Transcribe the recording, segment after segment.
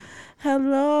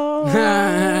Hello.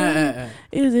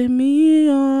 Is it me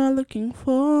you're looking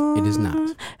for? It is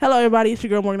not. Hello, everybody. It's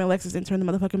your girl, Morgan Alexis, intern in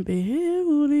the motherfucking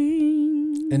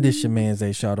building. And this your man,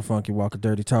 Zay Shaw, the funky walker,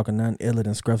 dirty talking, none iller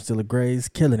than Scruffzilla Grays,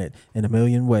 killing it in a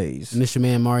million ways. And this your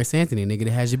man, Maurice Anthony, nigga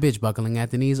that has your bitch buckling at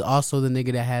the knees. Also the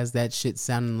nigga that has that shit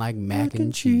sounding like mac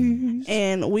and cheese.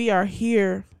 And we are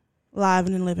here live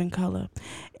and in living color.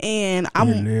 And You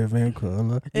live in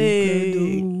color. You can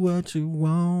do what you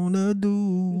wanna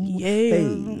do. Yeah. Hey,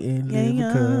 in living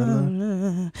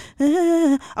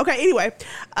color. Okay, anyway.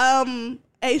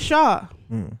 Hey, Shaw.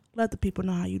 Let the people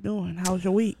know how you doing. How was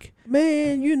your week?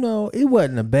 Man, you know, it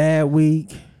wasn't a bad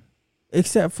week.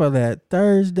 Except for that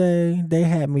Thursday, they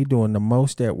had me doing the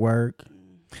most at work.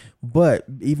 But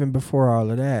even before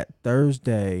all of that,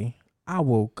 Thursday, I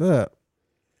woke up.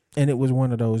 And it was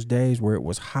one of those days where it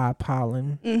was high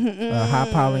pollen, high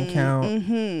pollen count,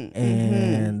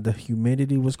 and the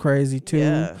humidity was crazy too.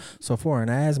 Yeah. So for an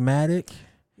asthmatic,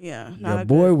 your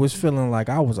boy was feeling like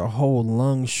I was a whole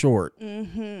lung short,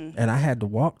 and I had to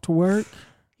walk to work.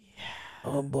 Yeah.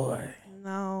 Oh boy.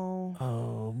 No.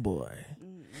 Oh boy.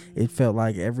 It felt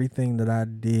like everything that I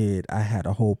did, I had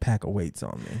a whole pack of weights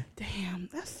on me. Damn,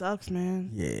 that sucks, man.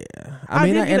 Yeah, I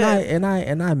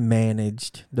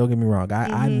managed. Don't get me wrong,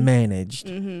 I managed.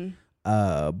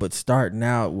 But starting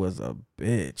out was a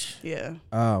bitch. Yeah.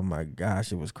 Oh my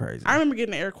gosh, it was crazy. I remember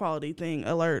getting an air quality thing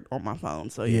alert on my phone.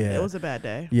 So yeah, it was a bad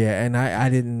day. Yeah, and I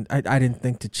didn't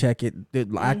think to check it.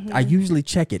 I usually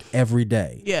check it every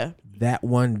day. Yeah. That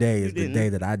one day is the day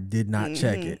that I did not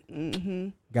check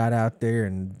it. Got out there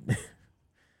and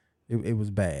it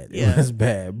was bad. Yeah. It was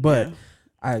bad. But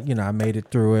I made it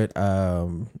through it.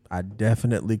 I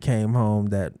definitely came home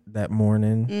that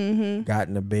morning, got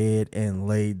in the bed and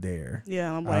laid there.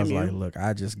 Yeah, I was like, look,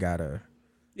 I just gotta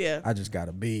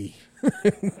be.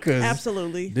 Cause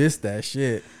absolutely. That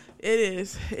shit. It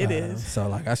is. It is. So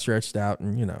like I stretched out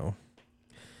and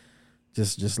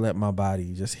just let my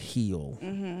body just heal.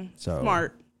 So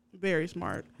smart. Very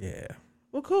smart. Yeah.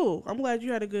 Well, cool. I'm glad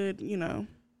you had a good,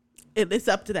 it's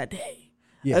up to that day.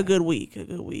 Yeah. A good week.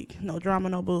 No drama,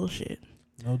 no bullshit.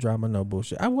 No drama, no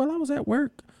bullshit. I was at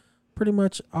work pretty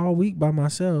much all week by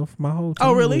myself. My whole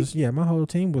team really? My whole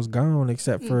team was gone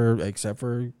except for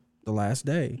the last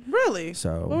day. Really?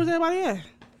 So where was everybody at?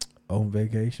 On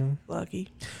vacation. Lucky.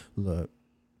 Look,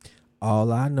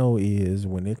 all I know is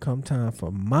when it come time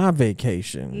for my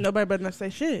vacation, nobody better not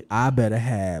say shit. I better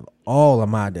have all of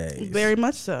my days. Very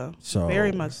much so.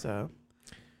 Very much so.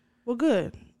 Well,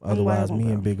 good. Otherwise, me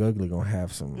and Big Ugly gonna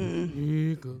have some.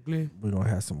 We're gonna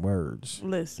have some words.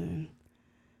 Listen,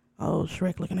 oh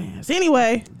Shrek looking ass.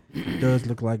 Anyway, it does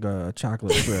look like a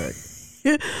chocolate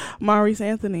Shrek. Maurice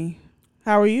Anthony,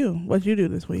 how are you? What'd you do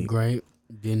this week? Great.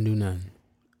 Didn't do nothing.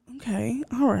 Okay.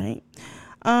 All right.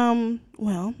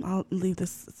 Well, I'll leave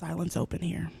this silence open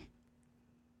here.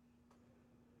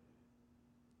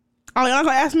 Oh, y'all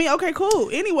gonna ask me? Okay,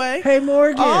 cool. Anyway. Hey,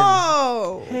 Morgan.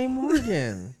 Oh. Hey,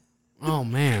 Morgan. Oh,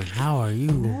 man. How are you?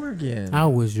 Morgan.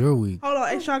 How was your week? Hold on.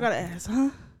 Hey, Shaw gotta ask,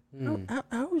 huh?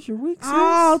 How was your week, sis?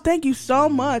 Oh, thank you so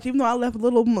much. Even though I left a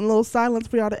little silence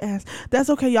for y'all to ask.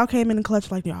 That's okay. Y'all came in and clutch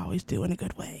like you always do in a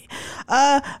good way.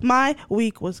 My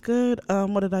week was good.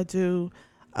 What did I do?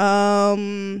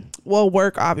 Well,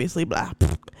 work obviously, blah.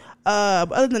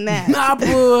 Other than that, I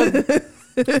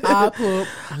put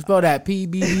spell that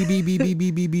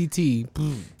PBBBBBBBT.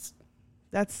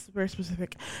 That's very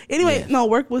specific. Anyway, no,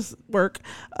 work was work.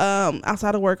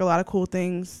 Outside of work, a lot of cool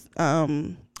things.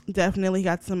 Definitely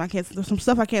got there's some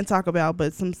stuff I can't talk about,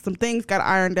 but some things got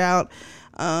ironed out.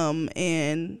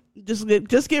 And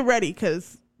just get ready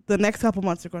because the next couple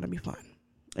months are going to be fun.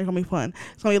 They're going to be fun.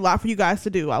 It's going to be a lot for you guys to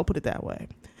do. I'll put it that way.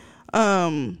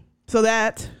 So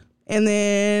that, and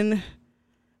then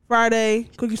Friday,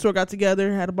 Cookie Store got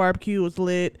together, had a barbecue, it was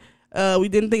lit. We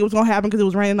didn't think it was going to happen because it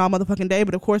was raining all motherfucking day,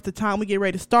 but of course the time we get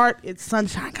ready to start, it's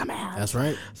sunshine coming out. That's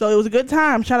right. So it was a good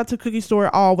time. Shout out to Cookie Store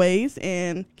always,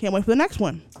 and can't wait for the next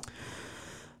one.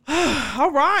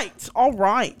 All right. Is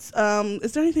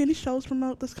there any shows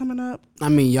promote that's coming up? I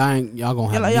mean, y'all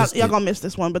gonna miss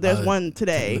this one, but there's one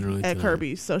today at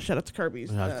Kirby's. So shout out to Kirby's.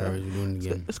 Shout out to Kirby's. We're doing it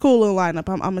again. It's a cool little lineup.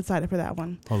 I'm excited for that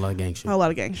one. Whole lot of gang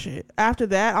shit. After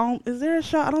that, is there a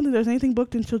show? I don't think there's anything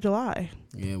booked until July.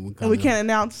 Yeah, we can't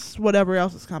announce whatever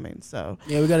else is coming. So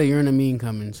yeah, we got a Urinamine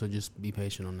coming. So just be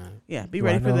patient on that. Yeah, be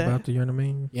ready for that. About the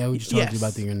Urinamine? Yeah, we just told you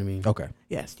about the Urinamine. Okay.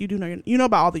 Yes, you do know. You know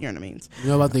about all the Urinamines. You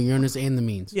know about the Uranus and the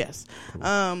means. Yes.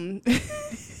 Cool.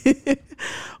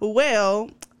 Well,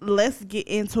 let's get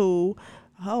into.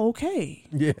 Okay.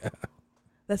 Yeah.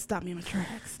 Let's stop me in my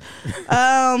tracks.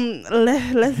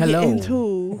 Let's get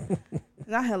into.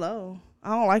 Not hello. I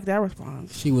don't like that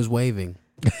response. She was waving.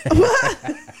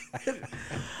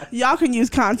 Y'all can use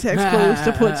context clues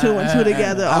to put 2 and 2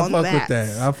 together on that.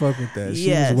 I fuck with that.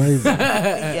 Yes. She was waving.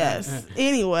 Yes.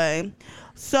 Anyway,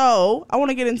 so I want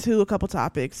to get into a couple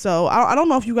topics. So I don't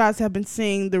know if you guys have been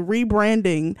seeing the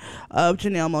rebranding of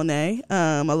Janelle Monáe.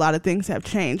 A lot of things have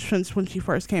changed since when she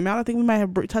first came out. I think we might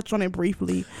have touched on it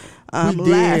briefly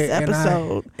last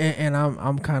episode. And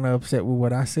I'm kind of upset with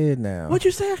what I said now. What'd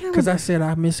you say? Because I said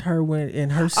I miss her when in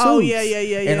her suits. Oh yeah.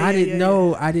 And I didn't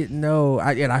know.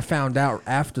 And I found out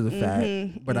after the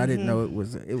fact, but I didn't know it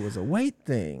was a weight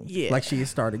thing. Yeah. Like she had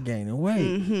started gaining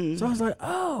weight. So I was like,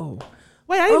 oh.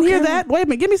 Wait, I didn't hear that. Wait a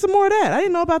minute, give me some more of that. I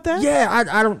didn't know about that. Yeah,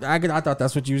 I thought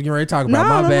that's what you was getting ready to talk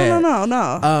about. My bad.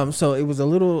 No. So it was a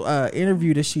little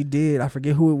interview that she did. I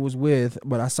forget who it was with,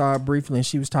 but I saw it briefly, and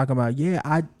she was talking about,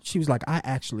 she was like, I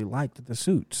actually liked the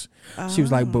suits. She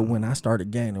was like, but when I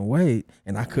started gaining weight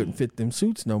and I couldn't fit them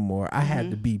suits no more, I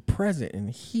had to be present and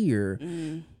here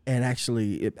and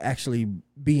actually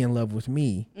be in love with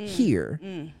me here.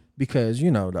 Because,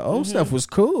 the old stuff was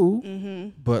cool,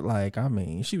 but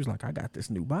she was like, I got this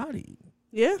new body.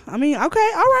 Yeah, okay, all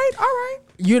right.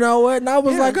 You know what? And I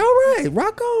was like, all right,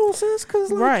 rock on, sis, because,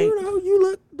 you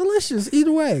look delicious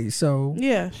either way. So,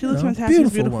 yeah, she looks fantastic.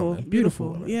 Beautiful.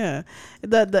 Woman. Yeah.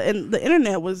 The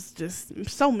internet was just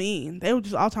so mean. They were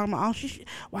just all talking about,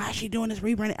 why is she doing this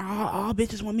rebranding? All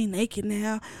bitches want me naked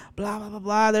now, blah, blah, blah,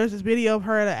 blah. There's this video of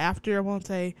her after, I won't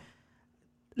say,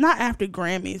 not after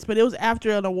Grammys, but it was after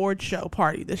an award show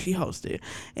party that she hosted,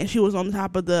 and she was on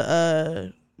top of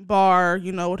the bar,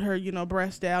 with her,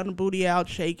 breast out and booty out,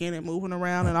 shaking and moving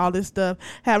around and all this stuff,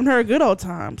 having her a good old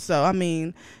time. So I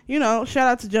mean, shout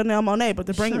out to Janelle Monáe,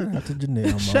 but shout out to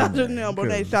Janelle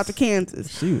Monáe, shout out to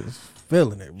Kansas. She was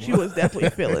feeling it. Boy. She was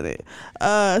definitely feeling it.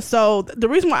 So the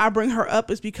reason why I bring her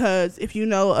up is because if you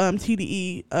know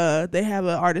TDE, they have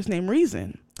an artist named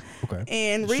Reason. Okay.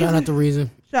 And Shout out to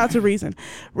Reason. Shout out to Reason.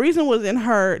 Reason was in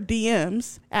her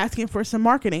DMs asking for some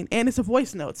marketing, and it's a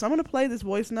voice note. So I'm going to play this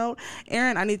voice note.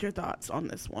 Aaron, I need your thoughts on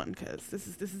this one because this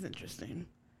is interesting.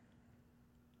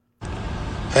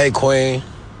 Hey, Queen.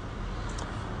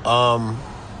 I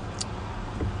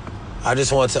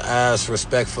just want to ask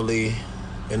respectfully,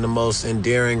 in the most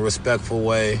endearing, respectful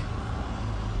way,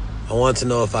 I want to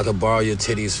know if I could borrow your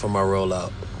titties for my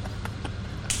rollout.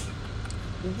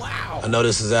 Wow. I know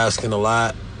this is asking a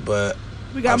lot, but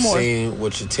I've seen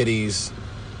what your titties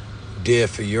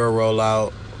did for your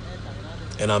rollout,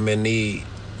 and I'm in need.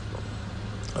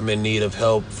 I'm in need of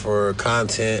help for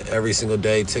content every single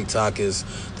day.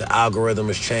 The algorithm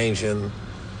is changing.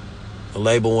 The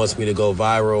label wants me to go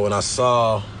viral, and I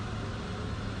saw,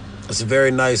 it's a very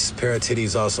nice pair of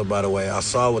titties also, by the way. I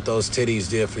saw what those titties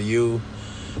did for you,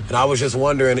 and I was just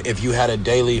wondering if you had a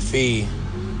daily fee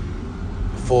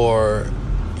for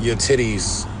your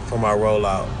titties for my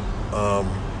rollout.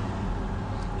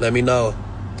 Let me know.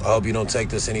 I hope you don't take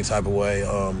this any type of way.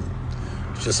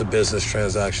 It's just a business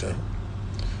transaction.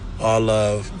 All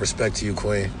love, respect to you,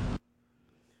 Queen.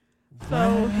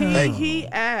 So he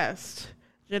asked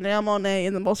Janelle Monáe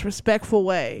in the most respectful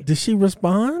way. Did she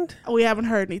respond? We haven't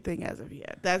heard anything as of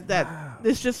yet.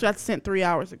 This just got sent 3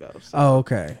 hours ago. So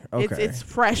okay. It's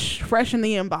fresh in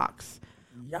the inbox.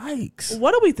 Yikes!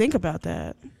 What do we think about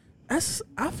that? I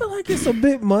feel like it's a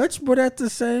bit much, but at the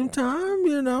same time,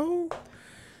 look,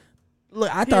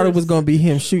 I thought it was gonna be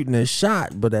him shooting a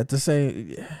shot, but at the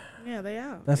same, yeah, they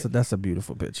are. That's a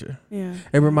beautiful picture. Yeah,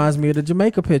 it reminds me of the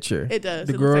Jamaica picture. It does.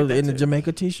 The girl in the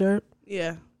Jamaica t-shirt.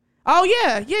 Yeah. Oh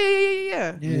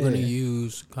yeah. I'm gonna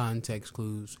use context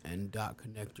clues and dot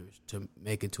connectors to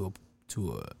make it to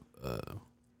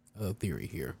a theory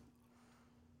here.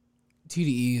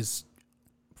 TDE is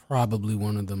probably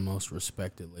one of the most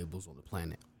respected labels on the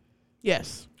planet.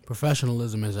 Yes.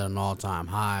 Professionalism is at an all-time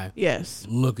high. Yes.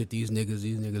 Look at these niggas.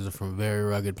 These niggas are from very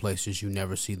rugged places. You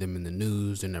never see them in the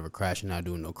news. They're never crashing out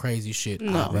doing no crazy shit.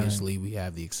 No. Obviously, we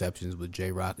have the exceptions with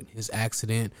J-Rock and his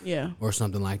accident. Yeah. Or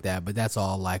something like that. But that's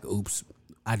all like, oops,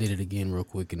 I did it again real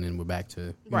quick, and then we're back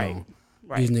to, you know,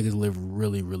 these niggas live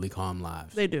really, really calm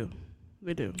lives. They do.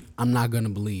 I'm not going to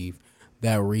believe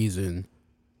that Reason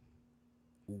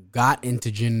got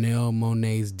into Janelle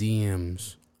Monáe's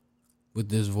DMs with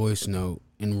this voice note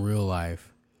in real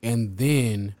life and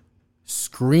then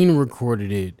screen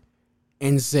recorded it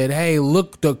and said, hey,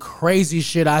 look the crazy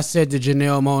shit I said to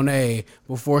Janelle Monáe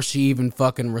before she even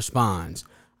fucking responds.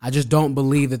 I just don't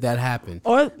believe that happened.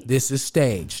 Or this is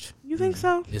staged. You think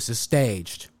so? This is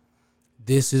staged.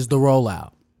 This is the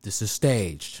rollout. This is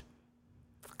staged.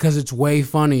 Because it's way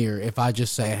funnier if I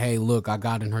just say, hey, look, I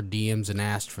got in her DMs and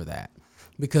asked for that.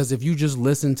 Because if you just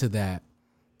listen to that,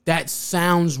 That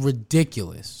sounds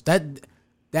ridiculous.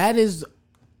 That is,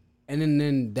 and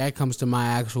then that comes to my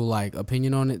actual like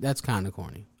opinion on it. That's kind of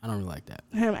corny. I don't really like that.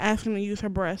 Him asking to use her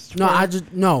breast.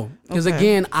 Because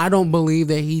again, I don't believe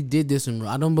that he did this in real.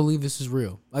 I don't believe this is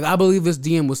real. Like I believe this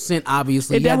DM was sent.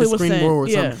 Obviously, he had the screen or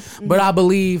something. Mm-hmm. But I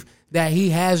believe that he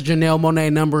has Janelle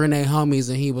Monáe number in their homies,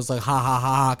 and he was like, ha ha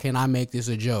ha ha. Can I make this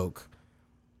a joke?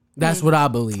 That's what I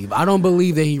believe. I don't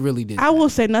believe that he really did. I will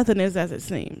say nothing is as it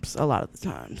seems a lot of the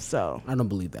time. So I don't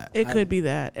believe that. It could be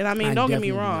that. And I mean, don't get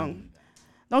me wrong.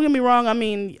 Don't get me wrong. I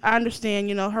mean, I understand,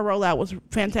 you know, her rollout was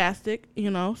fantastic, you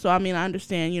know. So, I mean, I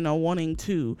understand, you know, wanting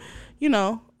to, you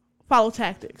know, follow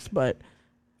tactics. But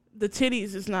the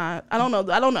titties is not, I don't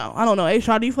know.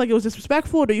 H.R., do you feel like it was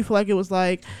disrespectful? Or do you feel like it was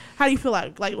like, how do you feel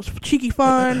like it was cheeky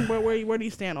fun? Where do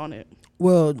you stand on it?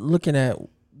 Well, looking at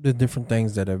the different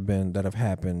things that have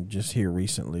happened just here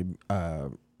recently,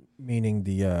 meaning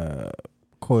the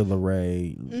Coi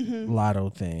Leray Lotto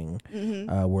thing,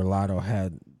 where Lotto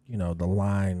had, you know, the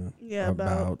line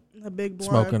about a big blunt.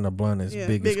 Smoking a blunt as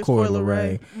big as Coi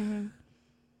Leray.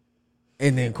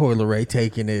 And then Coi Leray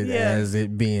taking it as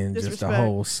it being just a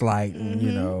whole slight, and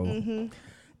you know,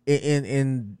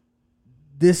 in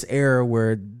this era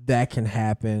where that can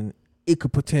happen, it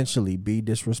could potentially be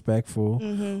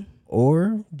disrespectful,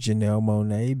 or Janelle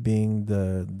Monáe being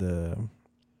the,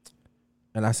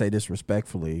 and I say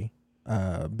disrespectfully,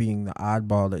 being the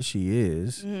oddball that she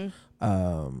is,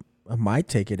 I might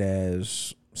take it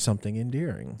as something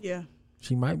endearing. Yeah.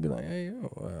 She might be like, hey,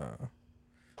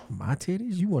 my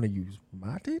titties? You want to use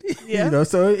my titties? Yeah. You know,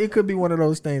 so it could be one of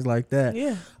those things like that.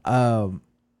 Yeah.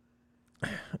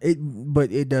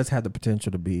 But it does have the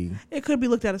potential to be. It could be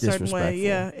looked at a certain way.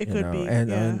 Yeah, it could be.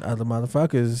 And other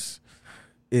motherfuckers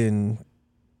in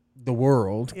the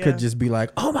world could just be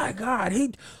like, oh my God,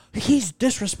 he's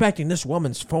disrespecting this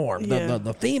woman's form,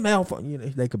 the female form. You know,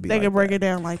 they could be. They could break it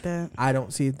down like that. I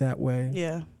don't see it that way.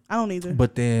 Yeah, I don't either.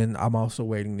 But then I'm also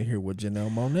waiting to hear what Janelle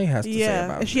Monáe has to say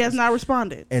about it. And she has not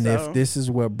responded. And if this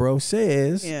is what bro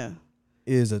says,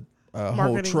 is a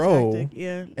whole troll,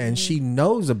 and she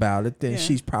knows about it, then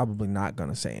she's probably not going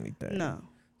to say anything. No.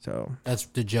 So that's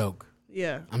the joke.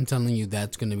 Yeah. I'm telling you,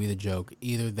 that's going to be the joke.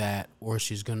 Either that or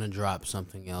she's going to drop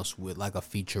something else with like a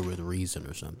feature with reason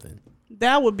or something.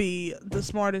 That would be the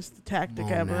smartest tactic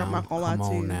ever. I'm not going to lie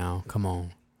to you. Come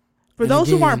on. For those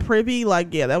who aren't privy,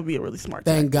 that would be a really smart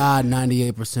tactic. Thank God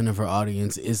 98% of our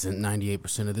audience isn't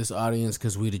 98% of this audience,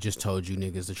 because we'd have just told you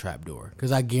niggas the trapdoor.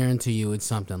 Because I guarantee you it's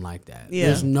something like that. Yeah.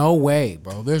 There's no way,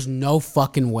 bro. There's no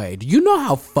fucking way. Do you know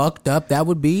how fucked up that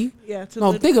would be? Yeah.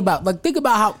 No, think about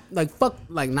how,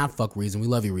 not fuck Reason. We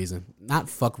love you, Reason. Not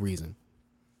fuck Reason.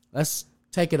 Let's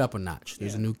take it up a notch.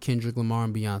 There's a new Kendrick Lamar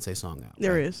and Beyonce song out.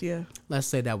 There is, yeah. Let's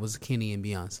say that was Kenny and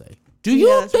Beyonce. Do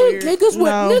you think niggas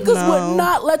would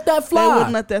not let that fly? They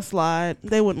wouldn't let that slide.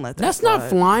 That's slide. Not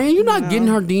flying. You're not getting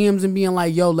her DMs and being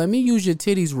like, yo, let me use your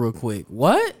titties real quick.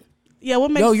 What? Yeah,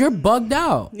 what makes you're bugged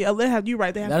out. Yeah, you're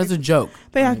right. That is a joke.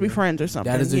 They have to be friends or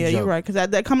something. That is a joke. Yeah, you're right. Because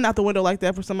that coming out the window like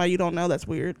that for somebody you don't know, that's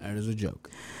weird. That is a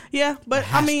joke. Yeah, but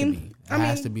I mean, it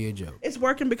has to be a joke. It's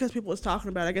working because people was talking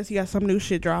about it. I guess you got some new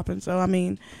shit dropping. So I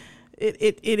mean,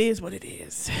 it is what it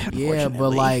is. Yeah,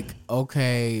 but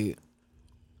okay.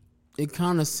 It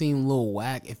kind of seemed a little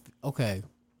whack.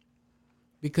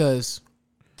 Because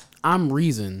I'm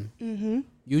Reason.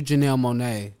 You Janelle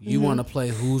Monáe. You want to play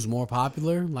who's more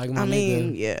popular? Like my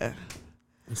nigga. Yeah.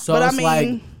 So but it's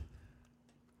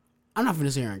I'm not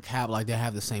finna sit here and cap like they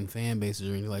have the same fan bases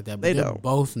or anything like that. But they're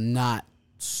both not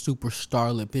super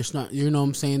starlit. It's not, you know what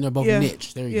I'm saying? They're both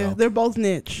niche. There you go. Yeah, they're both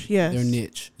niche. Yes. They're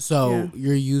niche. So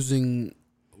you're using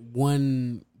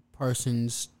one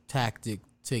person's tactic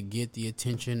to get the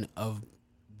attention of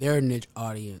their niche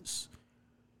audience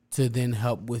to then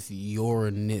help with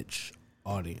your niche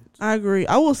audience. I agree.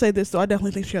 I will say this though. I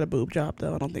definitely think she had a boob job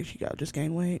though. I don't think she just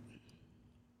gained weight.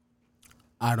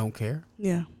 I don't care.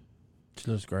 Yeah. She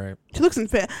looks great. She looks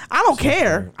I don't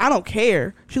care. I don't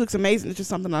care. She looks amazing. It's just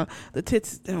something the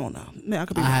tits. I don't know. Man,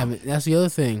 I haven't. That's the other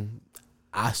thing.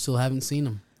 I still haven't seen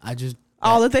them.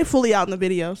 That they fully out in the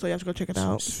video, so you have to go check it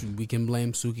out. We can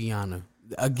blame Sukiyana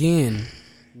again.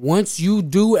 Once you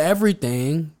do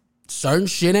everything, certain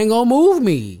shit ain't gonna move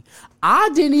me. I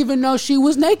didn't even know she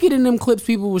was naked in them clips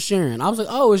people were sharing. I was like,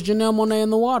 oh, it's Janelle Monáe in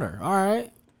the water. All right.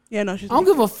 Yeah, no, I don't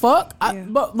give a fuck.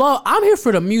 But I'm here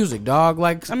for the music, dog.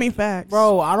 Like, I mean, facts,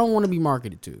 bro. I don't want to be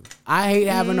marketed to. I hate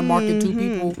having to market to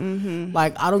people.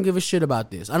 Like, I don't give a shit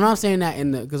about this. I'm not saying that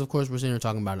because of course we're sitting here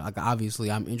talking about it. Like, obviously,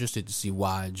 I'm interested to see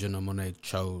why Janelle Monáe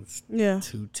chose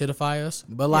to titify us.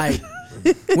 But like,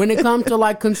 when it comes to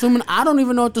like consuming, I don't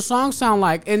even know what the songs sound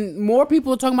like, and more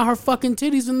people are talking about her fucking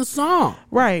titties in the song.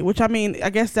 Right, which I mean,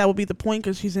 I guess that would be the point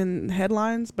because she's in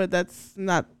headlines, but that's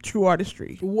not true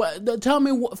artistry. What? Tell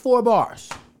me 4 bars.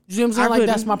 You see what I'm saying? Like,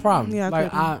 that's my problem. Yeah,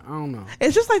 I don't know.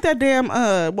 It's just like that damn.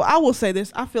 Well, I will say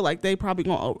this. I feel like they probably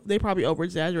over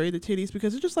exaggerate the titties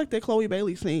because it's just like that Chloe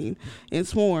Bailey scene in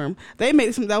Swarm. They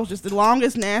made that was just the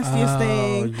longest, nastiest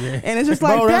thing, and it's just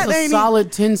like bro, that. That's a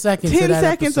solid 10 seconds. 10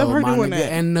 seconds of her doing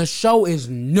that, and the show is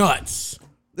nuts.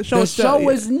 The show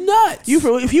is nuts.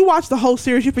 If you watch the whole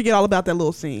series, you forget all about that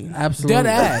little scene. Absolutely. Dead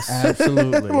ass.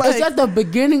 Absolutely. Like, it's at the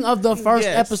beginning of the first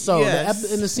episode.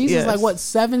 Yes, and the season's like, what,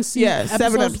 7 seasons? Yeah,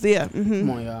 7 episodes. Yeah. Mm-hmm. Come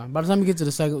on, y'all. By the time you get to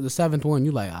the 7th one,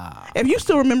 you like, If you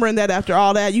still remembering that after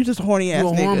all that, you just a horny ass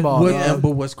nigga. Hornball,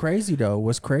 but what's crazy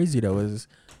though is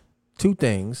 2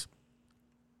 things.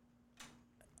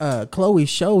 Chloe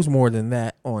shows more than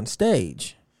that on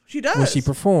stage. She does. When she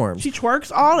performs. She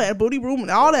twerks, all that, booty room,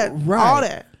 and all that. Right. All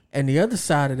that. And the other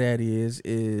side of that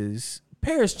is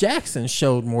Paris Jackson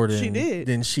showed more than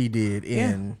she did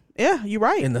in you're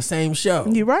right. in the same show.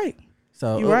 You're right.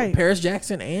 So you're right. Paris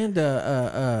Jackson and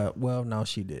well, no,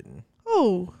 she didn't.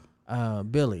 Oh.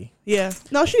 Billy. Yeah.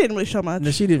 No, she didn't really show much.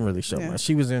 No, she didn't really show much.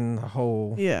 She was in the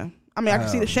whole. Yeah. I mean, I can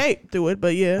see the shape through it,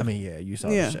 but yeah. I mean, yeah, you saw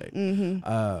the shape.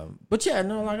 Mm-hmm. But yeah,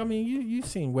 no, like I mean, you've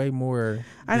seen way more.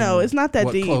 I know it's not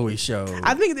that deep. Chloe showed.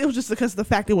 I think it was just because of the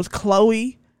fact it was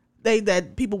Chloe.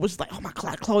 That people was like, oh my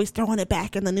God, Chloe's throwing it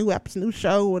back in the new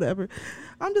show, whatever.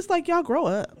 I'm just like, y'all grow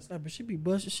up. But she be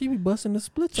busting the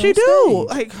splits. She do.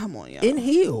 Like, come on, y'all. In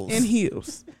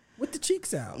heels. With the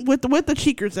cheeks out. With the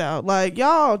cheekers out. Like,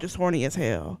 y'all just horny as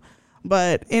hell.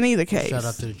 But in either case, shout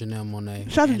out to Janelle Monáe.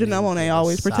 Shout out to Janelle Monáe.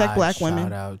 Always protect black women.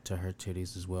 Shout out to her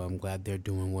titties as well. I'm glad they're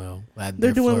doing well.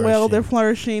 They're doing well. They're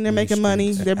flourishing. They're making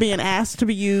money. They're being asked to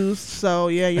be used. So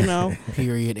yeah, you know.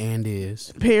 Period and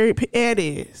is. Period and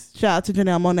is. Shout out to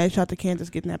Janelle Monáe. Shout out to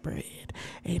Kansas getting that bread.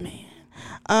 Amen.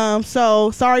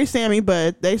 So sorry, Sammy,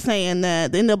 but they saying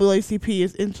that the NAACP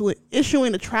is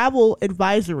issuing a travel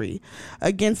advisory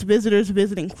against visitors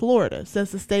visiting Florida.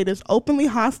 Says the state is openly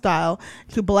hostile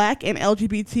to black and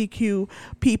LGBTQ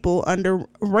people under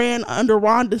Ron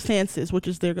DeSantis, which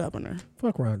is their governor.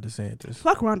 Fuck Ron DeSantis.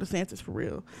 Fuck Ron DeSantis for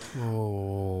real.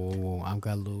 Oh, I've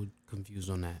got a little confused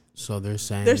on that. So they're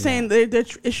saying they're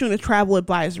issuing a travel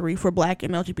advisory for black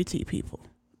and LGBT people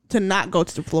to not go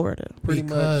to Florida. Pretty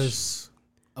much.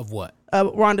 Of what?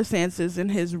 Ron DeSantis and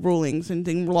his rulings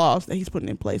and laws that he's putting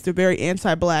in place. They're very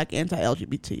anti-black,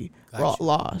 anti-LGBT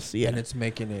laws. Yeah, and it's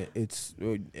making it's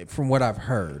from what I've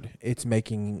heard, it's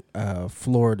making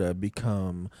Florida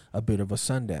become a bit of a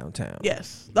sundown town.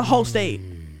 Yes, the whole state.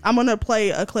 I'm gonna play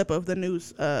a clip of the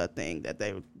news thing that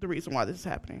the reason why this is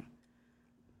happening.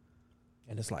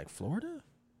 And it's like Florida,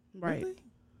 right? Really?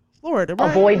 Florida, right?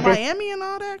 Avoid Miami and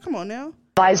all that. Come on now.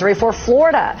 Advisory for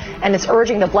Florida, and it's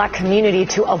urging the black community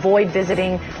to avoid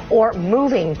visiting or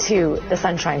moving to the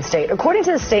Sunshine State. According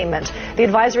to the statement, the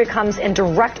advisory comes in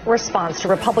direct response to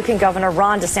Republican Governor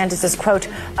Ron DeSantis' quote,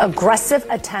 aggressive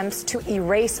attempts to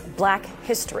erase black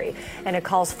history. And it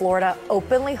calls Florida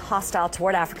openly hostile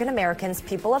toward African Americans,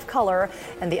 people of color,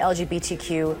 and the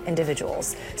LGBTQ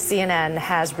individuals. CNN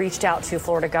has reached out to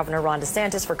Florida Governor Ron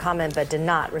DeSantis for comment, but did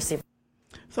not receive.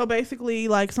 So basically,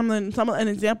 like an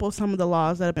example of some of the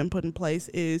laws that have been put in place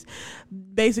is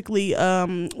basically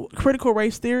critical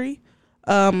race theory.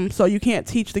 So you can't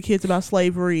teach the kids about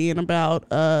slavery and about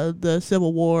the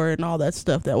Civil War and all that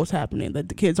stuff that was happening. That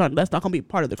the kids aren't. That's not going to be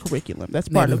part of the curriculum. That's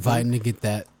part of fighting to get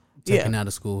that taken out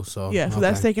of school. So so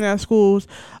that's taken out of schools.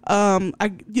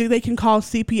 They can call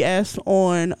CPS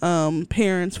on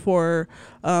parents for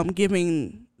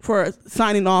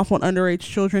signing off on underage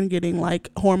children getting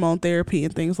like hormone therapy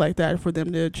and things like that for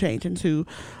them to change into,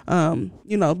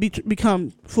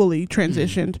 become fully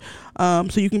transitioned.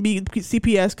 So you can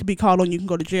CPS could be called on. You can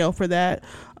go to jail for that.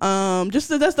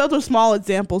 Those are small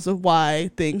examples of why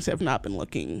things have not been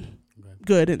looking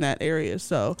good in that area.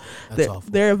 So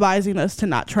they're advising us to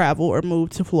not travel or move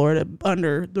to Florida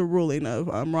under the ruling of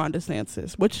Ron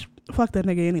DeSantis, which fuck that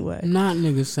nigga anyway. Not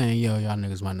niggas saying, yo, y'all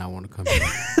niggas might not want to come here.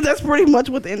 That's pretty much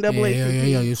what the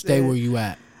NAACP you stay where you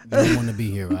at. You don't want to be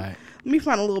here, right? Let me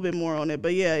find a little bit more on it.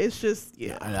 But yeah, it's just,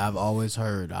 I've always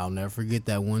heard, I'll never forget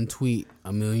that one tweet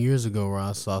a million years ago where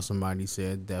I saw somebody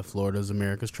said that Florida's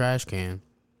America's trash can.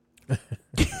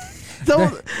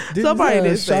 Somebody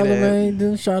did say that.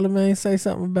 Didn't Charlamagne say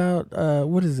something about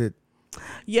what is it?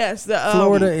 Yes,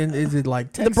 Florida and is it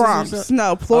like Texas? The Bronx?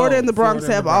 No, Florida and the Bronx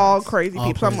have all crazy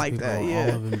people, something like that.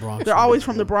 Yeah, they're always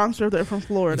from the Bronx or they're from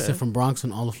Florida. Except from Bronx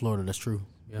and all of Florida. That's true.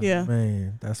 Yeah.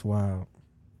 Man, that's wild.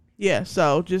 Yeah,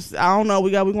 so just I don't know.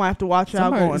 We gonna have to watch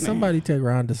out going. Somebody take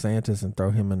Ron DeSantis and throw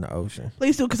him in the ocean.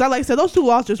 Please do, because like I said, those two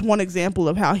laws just one example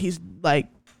of how he's like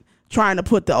trying to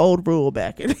put the old rule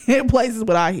back in places.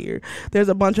 What I hear, there's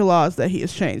a bunch of laws that he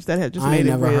has changed that have just made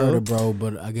it real. I never heard of bro,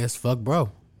 but I guess fuck bro,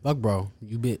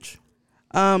 you bitch.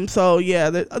 So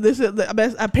yeah, this is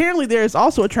apparently there is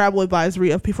also a travel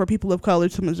advisory for people of color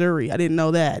to Missouri. I didn't know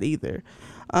that either.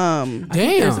 Damn,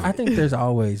 I think there's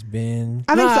always been.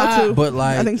 I think so too. But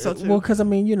like, I think so too. Well, because I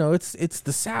mean, it's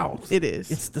the South. It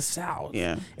is. It's the South.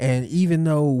 Yeah. And even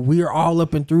though we're all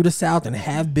up and through the South and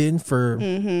have been for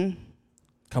a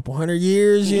couple hundred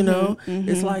years,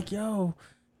 it's like, yo,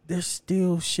 there's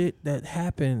still shit that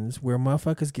happens where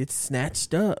motherfuckers get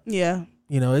snatched up. Yeah.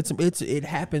 It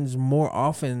happens more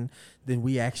often than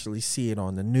we actually see it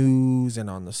on the news and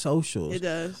on the socials. It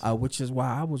does. Which is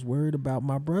why I was worried about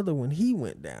my brother when he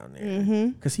went down there.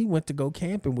 Because he went to go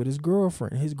camping with his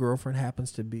girlfriend. His girlfriend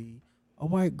happens to be a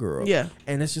white girl. Yeah.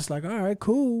 And it's just like, all right,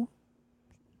 cool.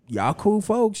 Y'all cool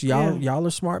folks. Y'all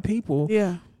are smart people.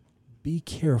 Yeah. Be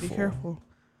careful. Be careful.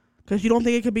 Because you don't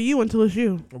think it could be you until it's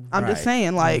you. I'm just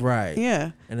saying, like, right.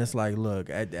 Yeah. And it's like, look,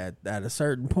 at a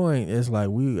certain point, it's like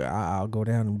I'll go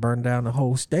down and burn down the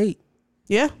whole state.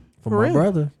 Yeah. For my real.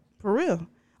 brother. For real.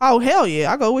 Oh, hell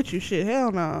yeah. I'll go with you. Shit.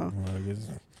 Hell no.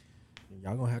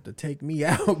 Y'all gonna have to take me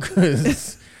out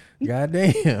because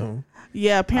goddamn.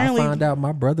 Yeah, apparently. I found out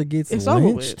my brother gets lynched. Over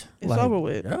with. It's over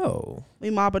with. Oh. We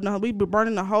be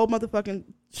burning the whole motherfucking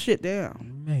shit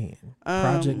down. Man.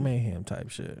 Project Mayhem type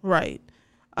shit. Right.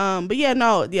 But yeah,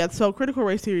 no, yeah. So critical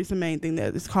race theory is the main thing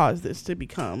that has caused this to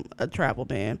become a travel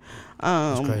ban.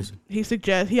 That's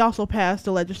crazy. He also passed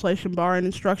a legislation barring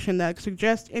instruction that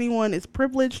suggests anyone is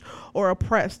privileged or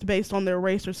oppressed based on their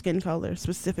race or skin color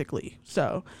specifically.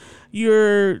 So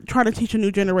you're trying to teach a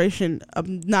new generation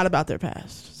not about their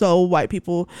past. So white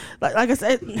people, like I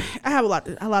said, I have a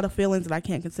lot of feelings that I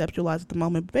can't conceptualize at the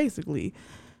moment. But basically,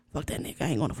 fuck that nigga. I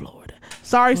ain't going to Florida.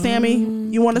 Sorry, Sammy.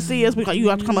 You want to see us? You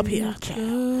have to come up here,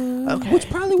 child. Okay. Which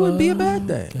probably wouldn't be a bad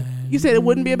thing. You said it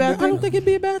wouldn't be a bad thing? I don't think it'd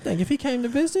be a bad thing if he came to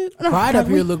visit. Pride up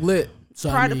here look lit. So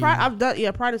Pride. I've done.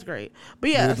 Yeah, Pride is great. But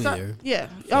yeah, yeah.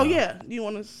 Oh yeah. You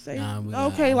want to say?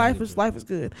 Okay, life is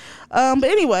good. But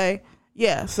anyway,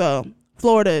 yeah. So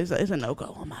Florida is a no go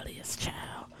on my list, child.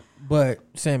 But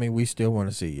Sammy, we still want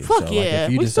to see you. Fuck so, yeah,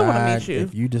 like, we still want to meet you.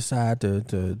 If you decide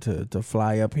to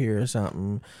fly up here or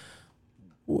something,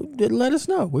 let us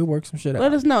know. We'll work some shit out.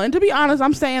 Let us know. And to be honest,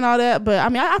 I'm saying all that, but I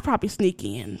mean, I probably sneak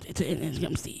in and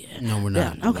come see you. No, we're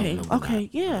not. Yeah. Okay. No, okay.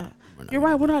 Not. Yeah. You're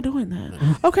right. We're not doing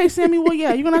that. Okay, Sammy. Well,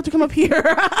 yeah, you're gonna have to come up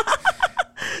here.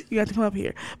 You have to come up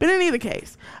here. But in either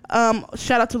case,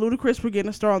 shout out to Ludacris for getting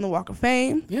a star on the Walk of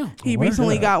Fame. Yeah. He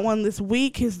recently got one this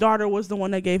week. His daughter was the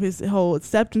one that gave his whole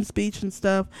acceptance speech and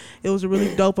stuff. It was a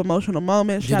really dope, emotional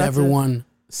moment. Did everyone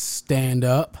stand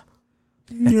up?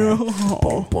 No.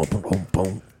 Boom, boom, boom,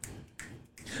 boom.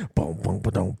 Boom, boom,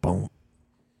 boom, boom.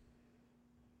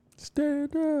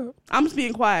 Stand up. I'm just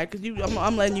being quiet because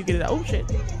I'm letting you get it out. Oh shit.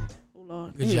 Oh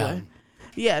Lord. Good job.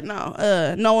 Yeah,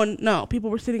 no. People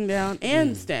were sitting down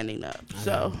and standing up.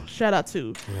 So shout out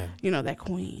to that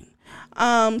queen.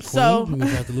 So shout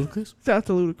out to Ludacris. Shout out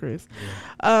to Ludacris.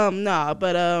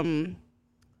 Yeah.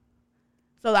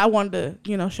 So I wanted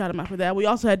to, shout him out for that. We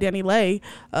also had Danny Lay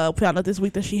found out this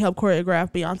week that she helped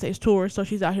choreograph Beyonce's tour, so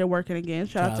she's out here working again.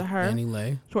 Shout out to her. Danny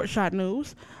Lay. Short Shot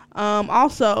News.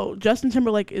 Also, Justin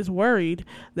Timberlake is worried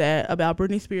about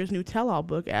Britney Spears' new tell-all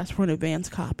book. Asked for an advance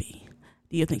copy.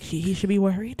 Do you think he should be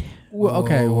worried? Well,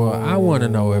 okay. Well, I want to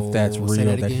know if that's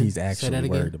real that he's actually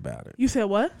worried about it. You said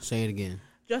what? Say it again.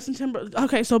 Justin Timberlake.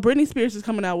 Okay, so Britney Spears is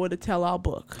coming out with a tell-all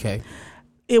book. Okay.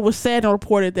 It was said and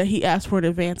reported that he asked for an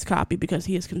advance copy because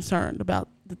he is concerned about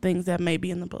the things that may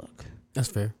be in the book. That's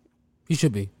fair. He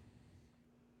should be.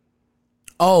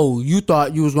 Oh, you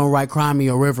thought you was going to write Cry Me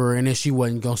a River and then she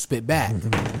wasn't going to spit back.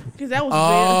 Because that was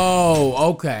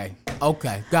okay.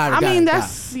 Got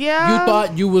it. Yeah. You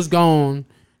thought you was going to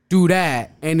do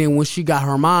that and then when she got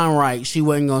her mind right, she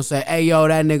wasn't going to say, hey, yo,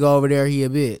 that nigga over there, he a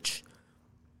bitch.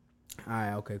 All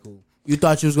right, okay, cool. You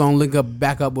thought you was going to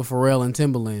back up with Pharrell and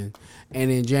Timbaland and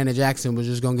then Janet Jackson was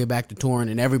just going to get back to touring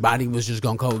and everybody was just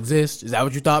going to coexist? Is that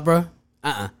what you thought, bro?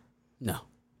 No.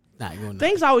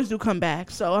 Things always do come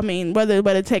back. So, I mean, whether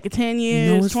it take 10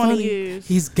 years, 20 funny? years.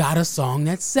 He's got a song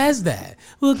that says that.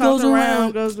 Well, it Comes goes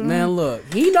around. Man,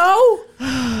 look. He know.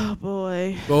 Oh,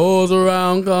 boy. Goes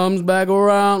around, comes back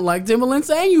around. Like Timberland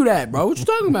saying you that, bro. What you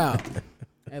talking about?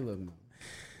 Hey, look, man.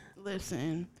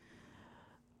 Listen.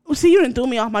 See, you didn't throw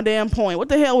me off my damn point. What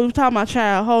the hell we were talking about,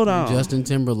 child? Hold on. Justin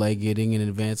Timberlake getting an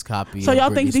advanced copy. So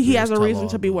y'all think that he has a Tell reason All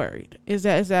to be About. worried? Is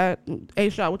that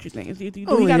A-Shot? What you think?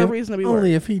 Do he got a reason to be worried?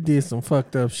 Only if he did some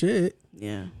fucked up shit.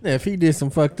 Yeah. If he did some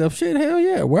fucked up shit, hell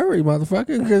yeah, worry,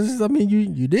 motherfucker. Because I mean,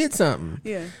 you did something.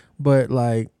 Yeah. But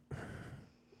like,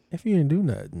 if you didn't do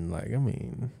nothing, like I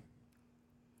mean,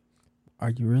 are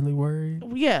you really worried?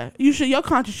 Yeah. You should. Your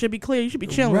conscience should be clear. You should be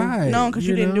chilling, Right, knowing because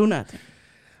you didn't do nothing.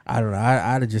 I don't know.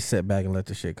 I'd have just sat back and let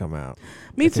the shit come out.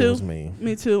 Me if too. It was me.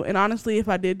 Me too. And honestly, if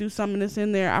I did do something that's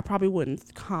in there, I probably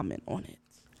wouldn't comment on it.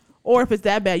 Or if it's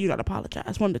that bad, you gotta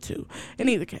apologize. One to two. In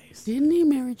either case. Didn't he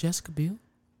marry Jessica Biel?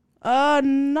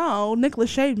 No.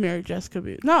 Nicholas Shade married Jessica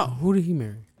Biel. No. Who did he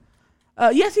marry?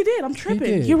 Yes, he did. I'm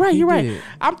tripping. did. You're right. He You're right. did.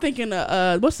 I'm thinking.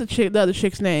 What's the other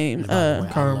chick's name?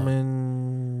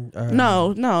 Carmen.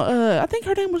 No. I think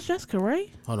her name was Jessica, right?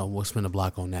 Hold on, we'll spin a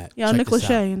block on that. Yeah, Check Nicholas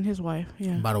this out. Shea and his wife.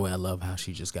 Yeah. By the way, I love how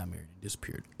she just got married and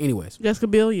disappeared. Anyways, Jessica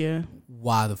Biel. Yeah.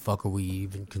 why the fuck are we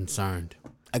even concerned?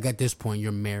 Like at this point,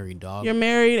 you're married, dog. You're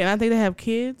married, and I think they have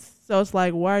kids. So it's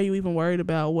like, why are you even worried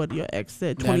about what your ex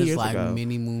said 20 that is years like ago?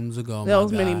 many moons ago. That my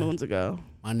was many guy. moons ago.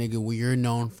 My nigga, you're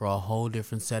known for a whole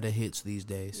different set of hits these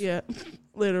days. Yeah,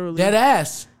 literally. Dead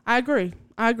ass. I agree.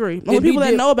 The only people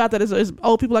that know about that is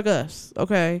old people like us.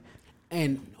 Okay.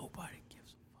 And nobody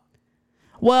gives a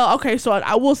fuck. Well, okay, so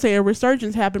I will say a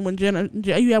resurgence happened when you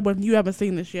haven't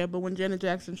seen this yet, but when Janet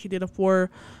Jackson, she did a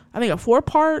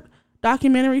 4-part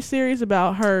documentary series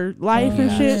about her life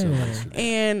and shit,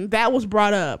 and that was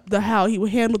brought up, how he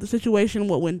handled the situation,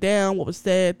 what went down, what was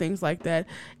said, things like that,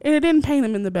 and it didn't paint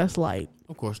him in the best light.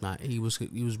 Of course not. He was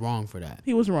wrong for that.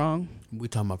 He was wrong. We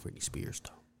talking about Britney Spears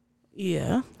though.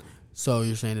 Yeah. So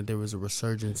you're saying that there was a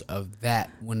resurgence of that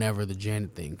whenever the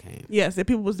Janet thing came? Yes, that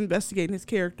people was investigating his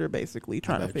character, basically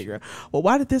trying to figure out, well,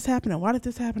 why did this happen and why did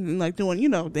this happen, and like doing,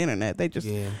 the internet,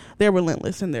 they're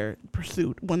relentless in their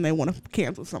pursuit when they want to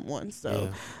cancel someone.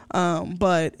 So,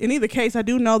 but in either case, I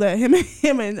do know that him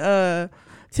and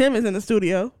Tim is in the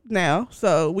studio now,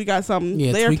 so we got something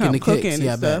there kind of cooking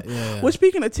and stuff. Well,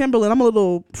 speaking of Timberland, I'm a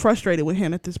little frustrated with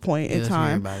him at this point in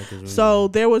time. So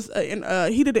there was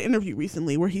he did an interview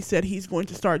recently where he said he's going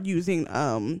to start using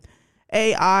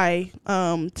AI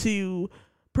to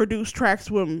produce tracks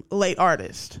from late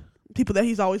artists, people that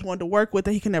he's always wanted to work with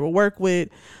that he can never work with,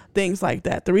 things like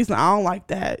that. The reason I don't like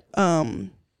that,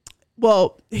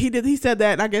 well, he said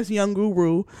that, and I guess Young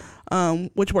Guru,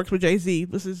 which works with Jay-Z,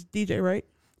 this is DJ, right?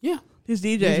 Yeah. His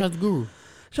DJ. Yeah, shout out to Guru.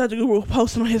 Shout out to Guru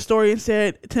posted on his story and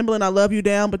said, Timberland, I love you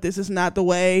down, but this is not the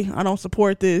way. I don't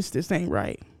support this. This ain't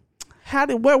right.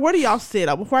 Where do y'all sit?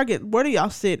 Where do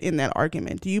y'all sit in that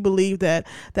argument? Do you believe that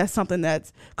that's something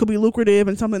that could be lucrative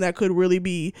and something that could really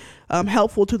be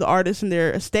helpful to the artists and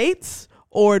their estates?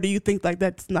 Or do you think like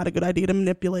that's not a good idea to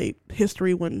manipulate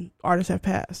history when artists have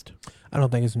passed? I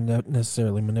don't think it's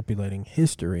necessarily manipulating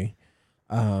history.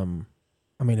 I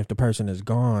mean, if the person is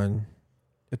gone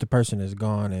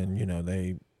and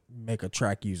they make a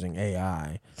track using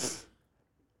AI,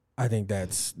 I think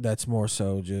that's more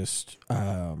so just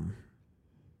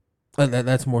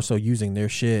that's more so using their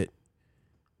shit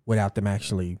without them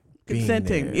actually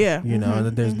consenting. Being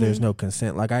there. There's no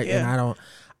consent. Like I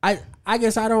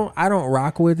guess I don't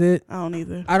rock with it. I don't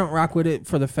either. I don't rock with it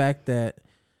for the fact that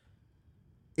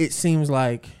it seems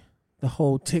like the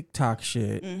whole TikTok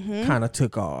shit kind of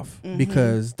took off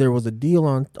because there was a deal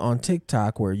on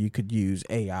TikTok where you could use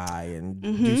AI and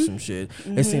do some shit.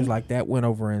 It seems like that went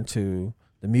over into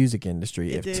the music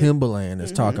industry. If Timberland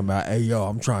is talking about, hey, yo,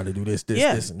 I'm trying to do this,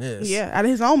 this, and this. Yeah, out of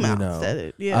his own mouth said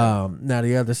it. Yeah. Now,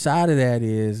 the other side of that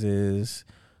is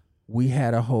we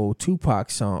had a whole Tupac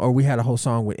song, or we had a whole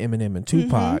song with Eminem and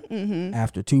Tupac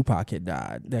after Tupac had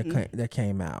died that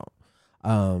came out.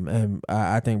 And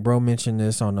I think bro mentioned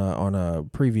this on a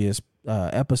previous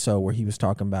episode where he was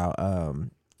talking about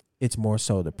it's more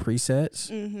so the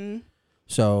presets.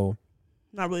 So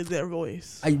not really their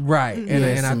voice, right?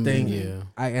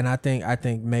 And I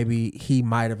think maybe he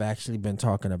might have actually been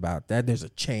talking about that. There's a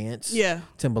chance,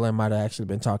 Timberland might have actually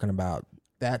been talking about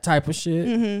that type of shit.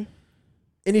 In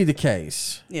either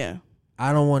case,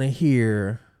 I don't want to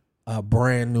hear a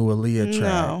brand new Aaliyah track.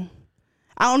 No.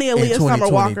 I don't need Aaliyah Summer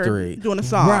Walker doing a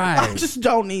song. Right. I just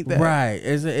don't need that. Right.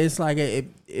 It's like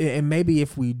and maybe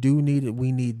if we do need it,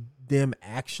 we need them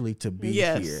actually to be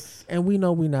Yes. here, and we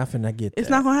know we're not finna get that. It's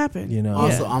not gonna happen. You know.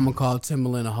 Also, I'm gonna call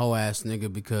Timbaland a hoe ass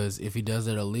nigga because if he does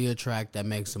that Aaliyah track, that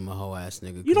makes him a hoe ass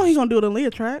nigga. You know he's gonna do an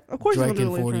Aaliyah track. Of course, Drake he's gonna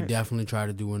and do an 40 Aaliyah track. definitely tried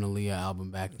to do an Aaliyah album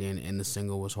back then, and the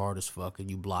single was hard as fuck, and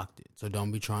you blocked it. So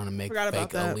don't be trying to make Forgot fake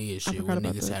about that. Aaliyah I shit forgot when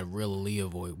about niggas that. had real Aaliyah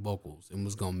vocals and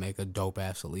was gonna make a dope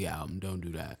ass Aaliyah album. Don't do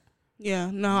that.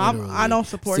 Yeah, no, Literally. I don't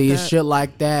support See, that. it's shit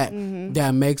like that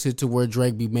that makes it to where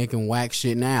Drake be making whack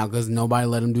shit now because nobody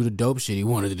let him do the dope shit he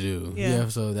wanted to do. Yeah.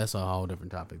 So that's a whole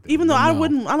different topic. Even though But I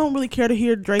no. don't really care to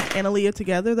hear Drake and Aaliyah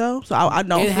together though. So I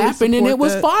don't. It really happened and support it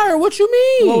was that. fire. What you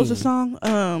mean? What was the song?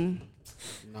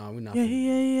 No, we not. Yeah.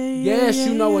 Yes, yeah,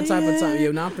 you know what yeah, type of yeah. time.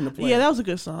 Yeah, now I'm finna play. Yeah, that was a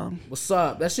good song. What's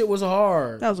up? That shit was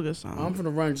hard. That was a good song. I'm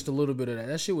finna run just a little bit of that.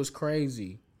 That shit was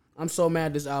crazy. I'm so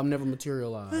mad this album never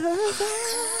materialized.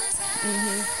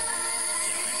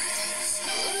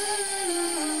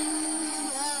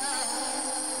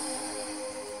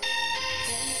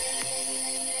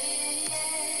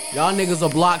 Y'all niggas will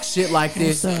block shit like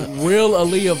this. What's up? Real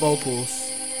Aaliyah vocals.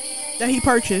 That he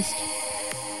purchased.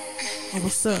 Oh,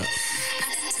 what's up?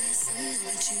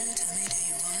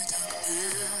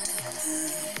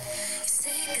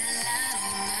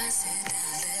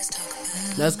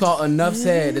 That's called Enough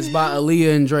Said. It's by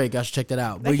Aaliyah and Drake. I should check that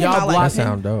out. But That came y'all out like- block That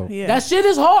sound dope. Yeah. That shit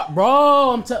is hard,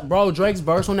 bro. Bro, Drake's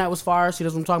verse on that was fire. See,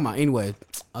 that's what I'm talking about. Anyway,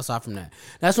 aside from that,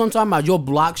 that's what I'm talking about. You'll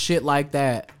block shit like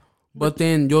that, but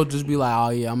then you'll just be like, oh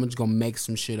yeah, I'm just gonna make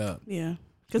some shit up. Yeah,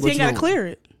 because What he ain't you got to want? clear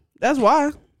it. That's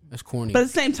why. That's corny. But at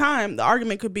the same time, the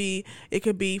argument could be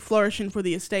flourishing for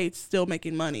the estates, still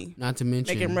making money, Not to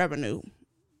mention, making revenue.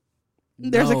 no,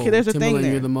 There's a thing Timbaland,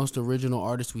 there. You're the most original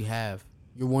artist we have.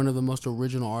 You're one of the most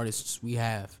original artists we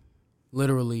have.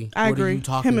 Literally. I what agree. Are you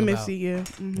talking Him and about? Missy, yeah.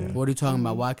 Mhm. What are you talking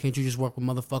about? Why can't you just work with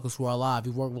motherfuckers who are alive?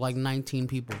 You work with like 19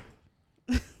 people.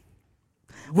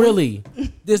 Really?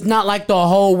 It's not like the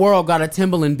whole world got a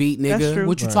Timbaland beat, nigga. That's true.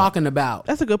 What you talking about?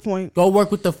 That's a good point. Go work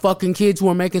with the fucking kids who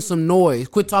are making some noise.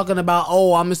 Quit talking about,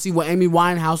 oh, I'm gonna see what Amy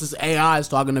Winehouse's AI is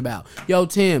talking about. Yo,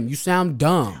 Tim, you sound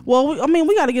dumb. Well,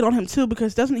 we got to get on him too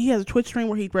because doesn't he has a Twitch stream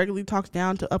where he regularly talks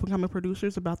down to up and coming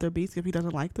producers about their beats if he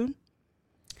doesn't like them?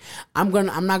 I'm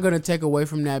not gonna take away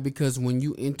from that because when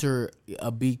you enter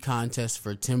a beat contest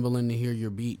for Timbaland to hear your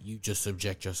beat, you just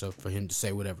subject yourself for him to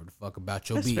say whatever the fuck about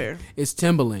your That's beat. fair. It's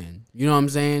Timbaland. You know what I'm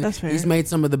saying? That's fair. He's made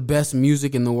some of the best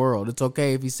music in the world. It's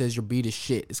okay if he says your beat is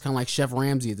shit. It's kind of like Chef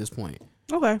Ramsay at this point.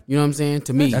 Okay, You know what I'm saying?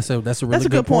 To me, That's a really that's a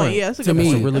good point. Yeah, that's a to good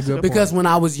me, point. really That's a good because point. when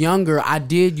I was younger, I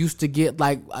did used to get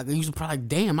like I used to probably like,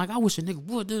 damn, like I wish a nigga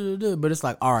would, but it's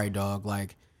like, all right, dog,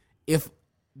 like if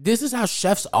this is how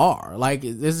chefs are, like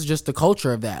this is just the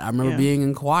culture of that. I remember Yeah. being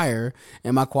in choir,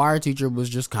 and my choir teacher was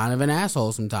just kind of an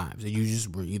asshole sometimes, and you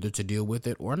just were either to deal with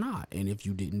it or not. And if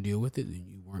you didn't deal with it, then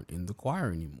you weren't in the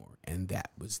choir anymore, and that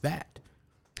was that.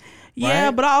 Yeah,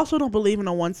 Right? but I also don't believe in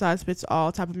a one size fits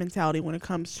all type of mentality when it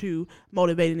comes to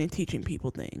motivating and teaching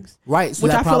people things. Right, so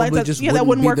Which that I feel like probably that- just yeah, that wouldn't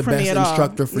wouldn't be work the for me best at all.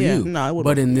 instructor for Yeah, you. no, it wouldn't but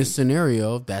work in for this me.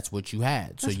 scenario, that's what you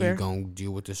had. So That's you fair. gonna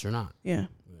deal with this or not. Yeah.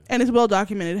 And it's well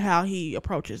documented how he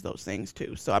approaches those things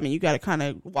too. So I mean, you got to kind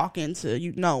of walk into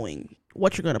you knowing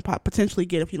what you're going to potentially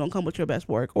get if you don't come with your best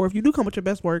work, or if you do come with your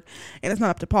best work and it's not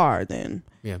up to par, then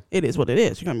Yeah. it is what it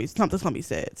is. You're gonna be something's gonna be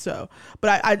said. So,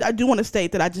 but I do want to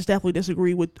state that I just definitely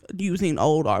disagree with using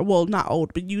old art. Well, not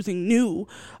old, but using new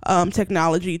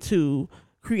technology to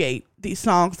create these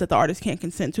songs that the artist can't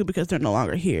consent to because they're no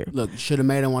longer here. Look, should have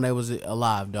made it when they was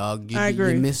alive, dog. I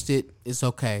agree. You missed it. It's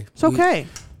okay. It's okay.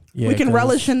 Yeah, We can 'cause-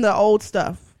 relish in the old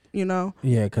stuff. You know.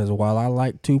 Yeah, because while I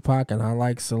like Tupac and I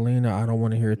like Selena, I don't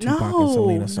want to hear a Tupac and No,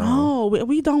 Selena song.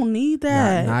 we don't need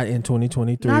that. Not in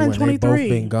 2023 Not in when they both 23.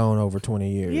 been gone over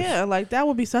 20 years. Yeah, like that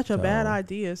would be such a bad So,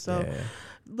 idea. So yeah.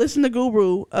 listen to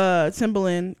Guru,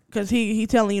 Timbaland, because he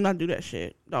telling you not to do that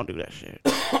shit. Don't do that shit.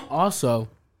 Also,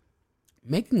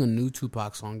 making a new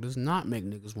Tupac song does not make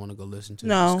niggas want to go listen to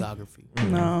No. the discography.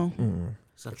 No,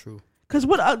 It's not true. because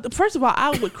first of all, I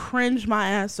would cringe my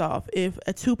ass off if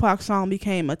a Tupac song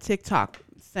became a TikTok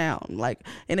sound, like,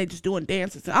 and they just doing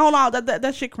dances. I don't know,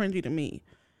 that shit cringy to me.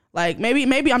 Like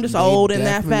maybe I'm just old in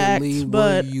that fact, Definitely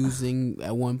but were using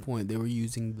at one point they were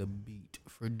using the beat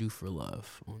for "Do for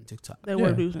Love" on TikTok. they were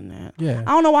Yeah. using that. Yeah.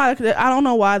 I don't know why. I don't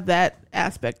know why that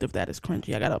aspect of that is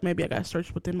cringy. Maybe I got to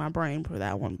search within my brain for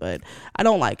that one, but I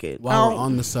don't like it. While we're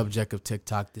on the subject of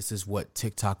TikTok, this is what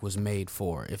TikTok was made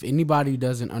for. If anybody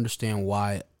doesn't understand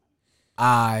why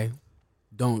I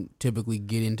don't typically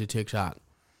get into TikTok,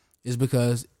 is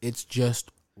because it's just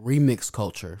remix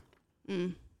culture.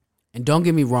 And don't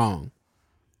get me wrong,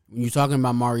 when you're talking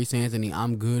about Maurice Anthony,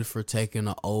 I'm good for taking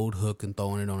an old hook and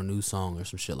throwing it on a new song or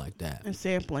some shit like that. and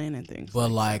sampling and things.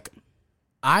 But like,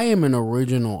 I am an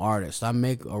original artist. I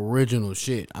make original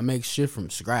shit. I make shit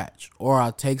from scratch. Or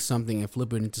I'll take something and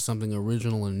flip it into something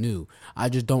original and new. I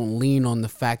just don't lean on the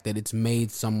fact that it's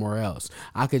made somewhere else.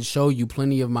 I could show you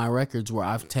plenty of my records where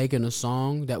I've taken a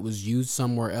song that was used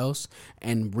somewhere else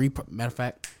and matter of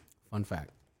fact, fun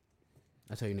fact.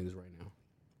 I'll tell you niggas right now.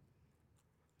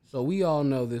 So we all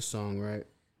know this song, right?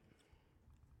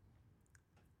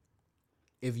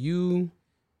 If you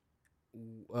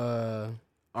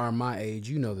are my age,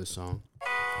 you know this song.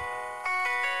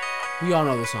 We all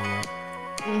know this song, right?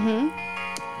 Mm-hmm.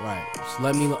 Right. So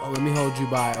let me hold you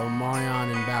by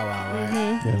Omarion and Bow Wow, right?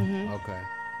 Mm-hmm. Yeah. Mm-hmm. Okay.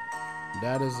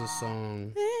 That is a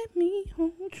song. Let me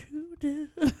hold you down.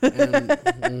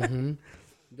 And,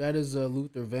 that is a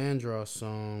Luther Vandross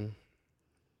song.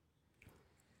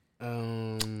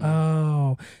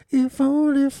 Oh, if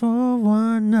only for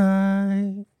one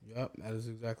night. Yep, that is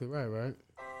exactly right?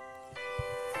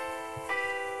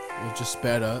 It just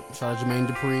sped up. Shout out Jermaine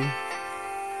Dupri.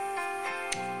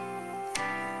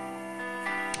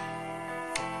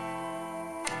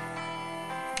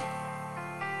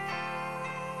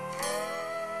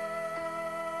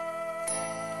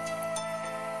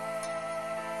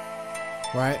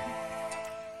 Right?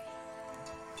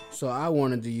 So I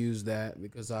wanted to use that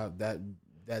because that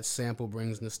sample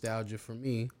brings nostalgia for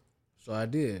me. So I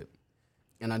did.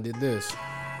 And I did this.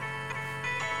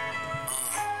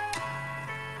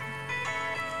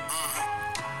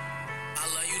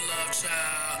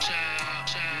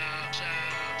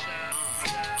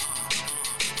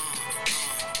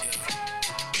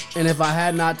 And if I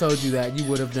had not told you that, you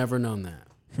would have never known that.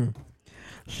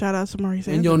 Shout out to Maurice.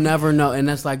 And you'll never know. And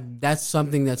that's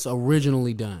something that's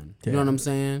originally done. You know what I'm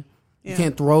saying? Yeah. You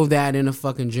can't throw that in a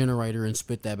fucking generator and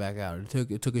spit that back out.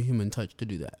 It took a human touch to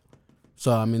do that.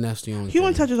 So, I mean, that's the only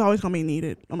human touch is always going to be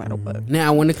needed, no matter what.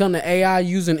 Now, when it comes to AI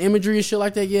using imagery and shit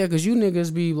like that, yeah, because you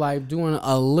niggas be like doing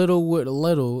a little with a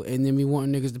little and then be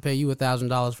wanting niggas to pay you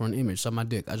 $1,000 for an image. Suck my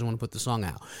dick. I just want to put the song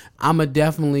out. I'm going to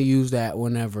definitely use that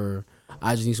whenever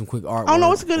I just need some quick artwork. I don't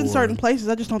know, it's good in certain places.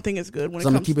 I just don't think it's good when it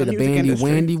comes to the music industry.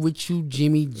 I'm going to keep it a bandy wandy with you,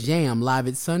 Jimmy Jam. Live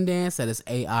at Sundance, that is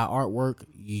AI artwork.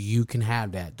 You can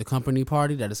have that. The company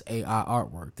party, that is AI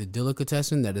artwork. The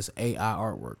delicatessen, that is AI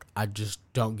artwork. I just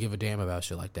don't give a damn about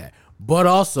shit like that. But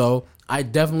also, I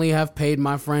definitely have paid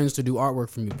my friends to do artwork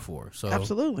for me before. So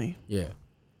absolutely. Yeah.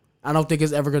 I don't think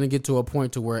it's ever going to get to a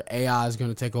point to where AI is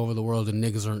going to take over the world and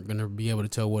niggas aren't going to be able to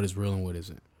tell what is real and what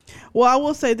isn't. Well, I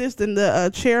will say this, then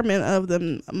the chairman of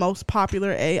the most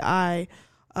popular AI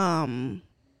thing,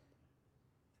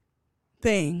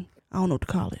 I don't know what to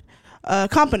call it,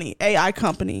 AI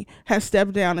company, has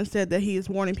stepped down and said that he is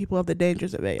warning people of the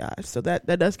dangers of AI. So that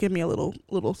does give me a little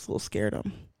scared of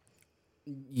him.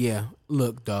 Yeah,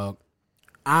 look, dog,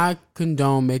 I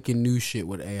condone making new shit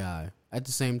with AI. At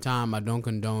the same time, I don't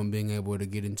condone being able to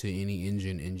get into any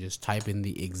engine and just type in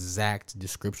the exact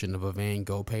description of a Van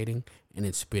Gogh painting and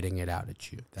it's spitting it out at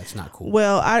you. That's not cool.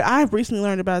 Well, I've recently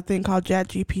learned about a thing called Chat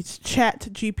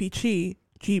GPT,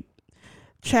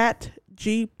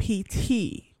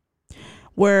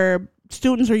 where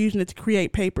students are using it to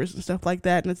create papers and stuff like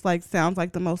that, and it's like sounds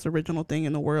like the most original thing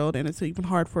in the world, and it's even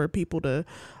hard for people to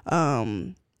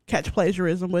catch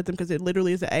plagiarism with them because it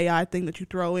literally is an AI thing that you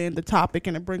throw in the topic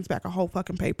and it brings back a whole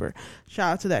fucking paper.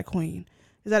 Shout out to that queen.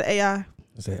 Is that AI?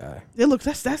 It's AI. It looks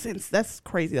that's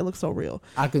crazy. That looks so real.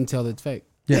 I can tell it's fake.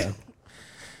 Yeah.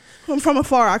 From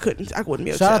afar, I wouldn't be able to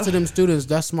tell. Shout out to them students.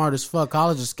 That's smart as fuck.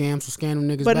 College is scams, so scam them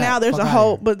niggas. But back. now there's fuck a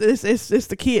whole. But it's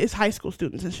the kid. It's high school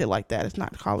students and shit like that. It's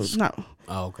not college. It's not.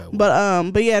 Oh, okay.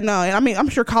 Well. But yeah, no. I mean, I'm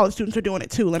sure college students are doing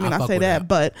it too. Let me not say that.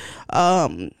 But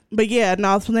yeah,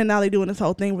 no. So then now they're doing this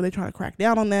whole thing where they're trying to crack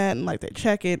down on that and like they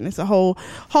check it and it's a whole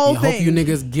thing. Hope you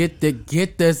niggas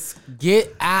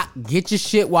get your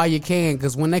shit while you can,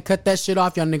 because when they cut that shit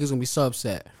off, y'all niggas gonna be so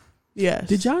upset. Yes.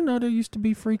 Did y'all know there used to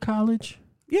be free college?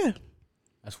 Yeah.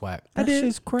 That's whack. That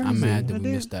shit's crazy. I'm mad that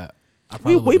we missed that.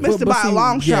 We missed it by a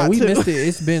long shot, we too. missed it.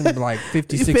 It's been like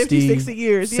 50, 60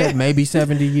 years. Yeah. Maybe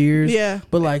 70 years. Yeah.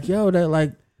 But like, yo, that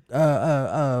like,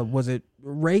 was it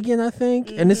Reagan, I think?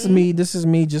 Mm-hmm. And this is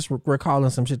me just recalling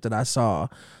some shit that I saw.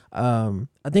 I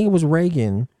think it was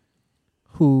Reagan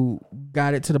who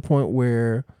got it to the point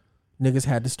where niggas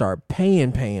had to start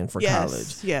paying for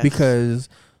college. Yes. Because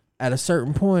at a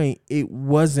certain point, it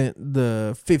wasn't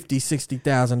the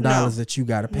 $50,000-$60,000 that you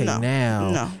got to pay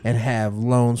now and have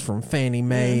loans from Fannie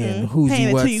Mae and who's paying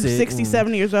until you 60,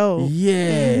 70 years old.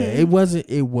 Yeah, it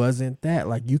wasn't that.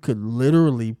 Like you could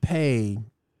literally pay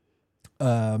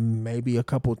maybe a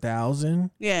couple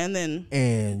thousand. Yeah,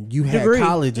 and you had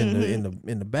college in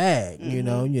the bag, you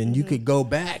know, and you could go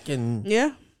back and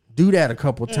do that a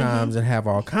couple times and have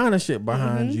all kind of shit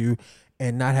behind you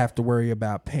and not have to worry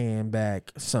about paying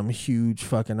back some huge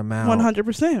fucking amount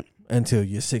 100% until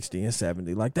you're 60 and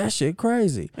 70. Like, that shit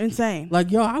crazy. insane.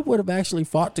 Like, yo, I would have actually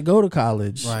fought to go to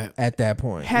college at that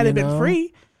point. Had it been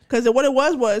free. Because what it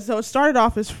was, so it started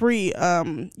off as free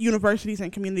universities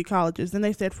and community colleges. Then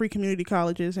they said free community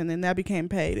colleges, and then that became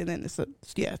paid. And then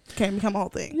become a whole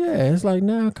thing. Yeah, it's like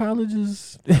now college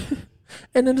is...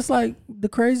 And then it's like the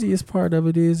craziest part of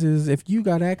it is if you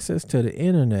got access to the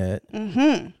internet,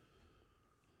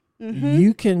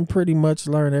 you can pretty much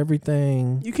learn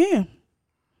everything you can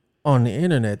on the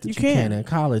internet that you can in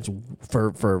college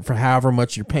for however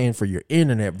much you're paying for your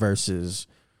internet versus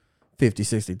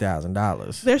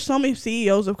 $50,000-$60,000. There's so many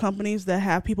CEOs of companies that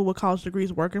have people with college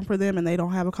degrees working for them and they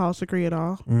don't have a college degree at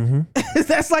all.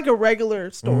 That's like a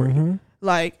regular story.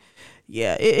 Like,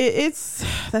 yeah,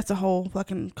 that's a whole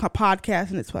fucking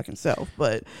podcast in its fucking self.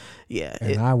 But yeah,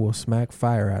 and I will smack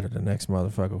fire out of the next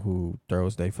motherfucker who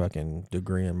throws their fucking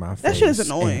degree in my face. That shit is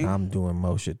annoying. And I'm doing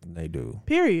more shit than they do.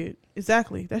 Period.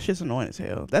 Exactly. That shit's annoying as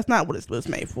hell. That's not what it was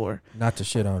made for. Not to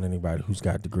shit on anybody who's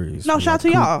got degrees. No, shout out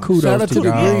to y'all. Kudos shout out to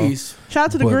degrees. Shout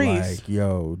out to degrees. Like,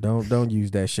 yo, don't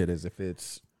use that shit as if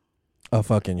it's a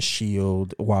fucking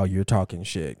shield while you're talking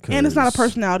shit. And it's not a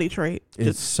personality trait.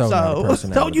 It's not a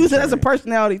personality don't use it trait. as a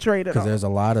personality trait at all. Because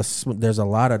there's a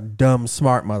lot of dumb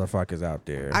smart motherfuckers out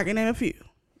there. I can name a few.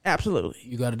 Absolutely.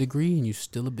 You got a degree and you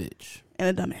still a bitch.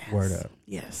 And a dumbass. Word up.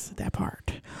 Yes, that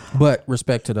part. But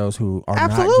respect to those who are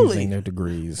not using their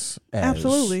degrees as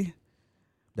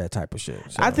that type of shit.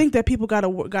 So. I think that people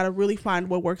gotta really find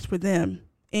what works for them.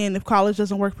 And if college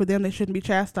doesn't work for them, they shouldn't be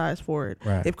chastised for it.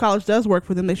 Right. If college does work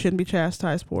for them, they shouldn't be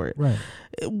chastised for it. Right.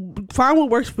 Find what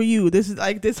works for you. This is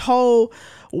like this whole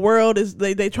world is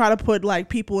they try to put like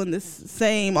people in this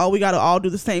same, we got to all do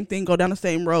the same thing, go down the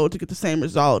same road to get the same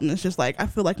result. And it's just like, I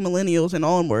feel like millennials and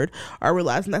onward are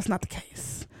realizing that's not the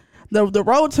case. The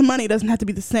road to money doesn't have to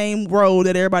be the same road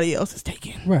that everybody else is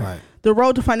taking. Right. The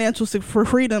road to financial for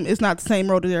freedom is not the same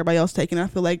road that everybody else is taking. I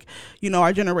feel like,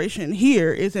 our generation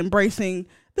here is embracing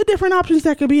the different options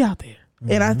that could be out there.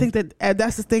 And I think that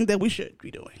that's the thing that we should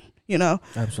be doing,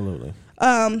 Absolutely.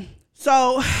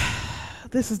 So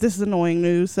this is annoying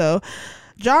news. So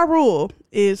Ja Rule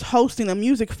is hosting a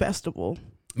music festival.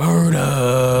 Murder,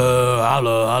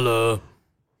 holla, holla.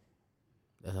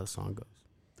 That's how the song goes.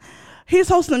 He's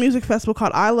hosting a music festival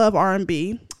called I Love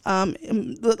R&B.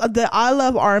 The I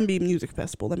Love R&B Music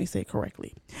Festival. Let me say it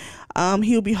correctly.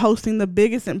 He'll be hosting the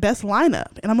biggest and best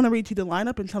lineup. And I'm going to read you the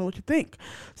lineup and tell me what you think.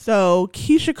 So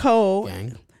Keisha Cole,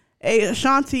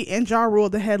 Ashanti, and Ja Rule,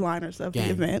 the headliners of the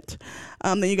event.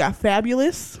 Then you got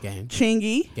Fabulous,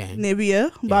 Chingy,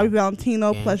 Nivea, Bobby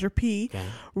Valentino, Pleasure P,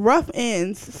 Rough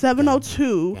Ends,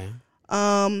 702,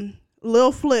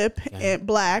 Lil Flip, and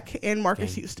Black, and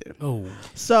Marcus Houston. Oh,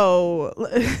 so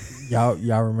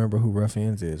y'all remember who Rough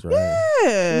Ends is, right?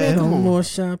 Yeah. No more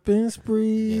shopping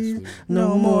sprees, yes,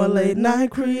 no more late night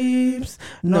creeps,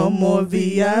 no more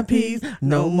VIPs,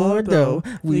 no more dough.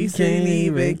 We can't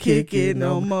even kick it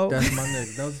no more. That's my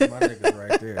nigga. Those are my niggas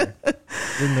right there.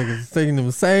 These niggas singing them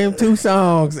same two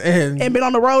songs and been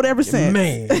on the road ever since.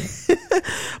 Man,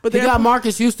 but they got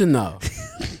Marcus Houston though.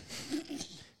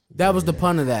 That was the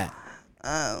pun of that.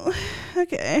 Oh,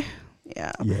 okay.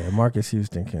 Yeah. Yeah, Marcus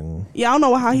Houston can. Yeah, I don't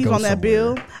know how he's on that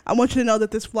somewhere. bill. I want you to know that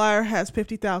this flyer has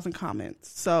 50,000 comments,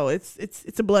 so it's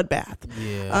a bloodbath.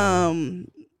 Yeah.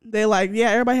 They like,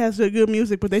 everybody has good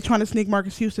music, but they trying to sneak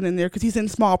Marcus Houston in there because he's in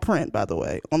small print, by the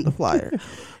way, on the flyer.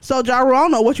 So, Ja Rule, I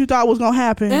don't know what you thought was gonna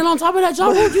happen. And on top of that, Ja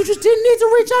Rule, you just didn't need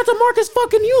to reach out to Marcus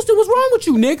fucking Houston. What's wrong with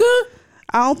you, nigga?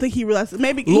 I don't think he realized.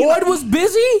 Maybe Lloyd was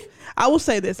busy. I will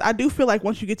say this. I do feel like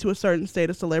once you get to a certain state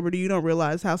of celebrity, you don't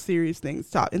realize how serious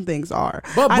things are.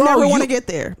 But bro, I never want to get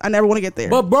there.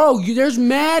 But bro, there's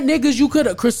mad niggas you could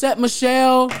have, Chrisette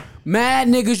Michelle, mad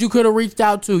niggas you could have reached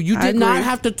out to. You did not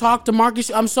have to talk to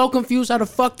Marcus. I'm so confused how the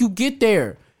fuck you get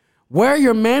there. Where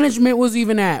your management was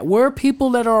even at. Where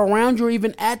people that are around you are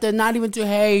even at. They're not even to,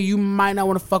 hey, you might not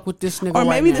want to fuck with this nigga. Or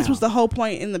maybe right this now. was the whole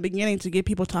point in the beginning to get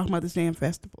people talking about this damn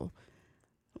festival.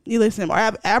 You listen,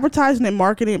 advertising and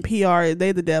marketing and PR,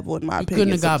 they the devil in my opinion.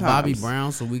 Couldn't have got sometimes. Bobby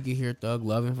Brown so we could hear Thug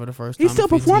Lovin' for the first time. He's still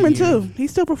performing too. He's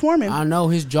still performing. I know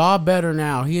his job better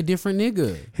now. He a different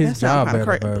nigga. His job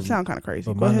better. Sound kind of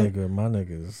crazy. But my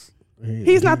niggas.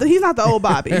 He's not the old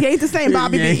Bobby. He ain't the same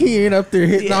Bobby B. He ain't up there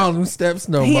hitting all them steps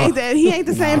no he more. He ain't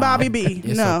the same Bobby B.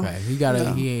 It's no.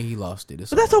 okay. He lost it.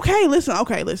 But that's okay.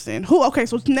 Listen.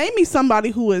 So name me somebody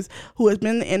who has been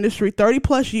in the industry 30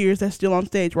 plus years that's still on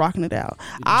stage rocking it out.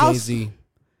 Jay-Z.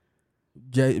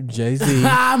 Jay-Z.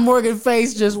 Morgan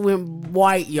face just went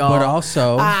white, y'all. But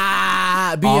also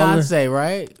Beyonce,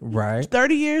 right? Right.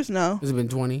 30 years? No. Has it been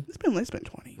 20? It's been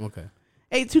 20. Okay.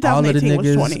 2018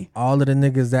 was 20. All of the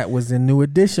niggas that was in New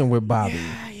Edition with Bobby.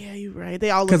 Yeah, you're right. They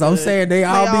all Because I'm saying they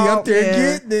all be up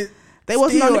there getting it. They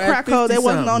wasn't on the crack code. They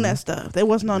wasn't on that stuff. They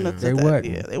wasn't on They wasn't.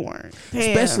 Yeah, they weren't. Damn.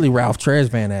 Especially Ralph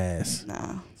Tresvant ass.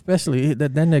 Nah. Especially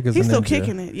that nigga's He's a ninja. still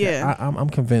kicking it. Yeah. I'm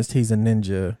convinced he's a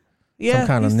ninja. Yeah, some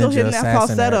kind he's of still ninja hitting that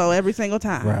assassin falsetto every single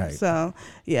time. Right. So,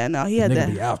 yeah, no, he had nigga that.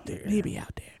 Be out there. He be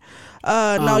out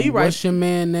there. No, you're right. What's your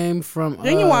man name from?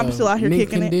 Genuine still out here Mint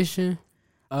kicking Condition?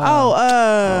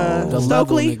 The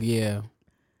Stokely? Stokely.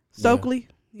 Stokely?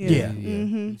 Yeah.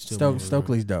 Mm-hmm.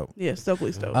 Stokely's dope. Yeah,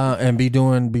 Stokely's dope. And be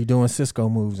doing Cisco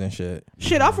moves and shit.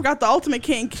 Shit, I forgot the Ultimate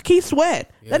King, Keith Sweat.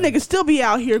 Yeah. That nigga still be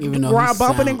out here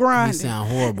bumping and grinding. He sound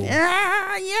horrible.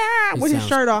 Yeah, with his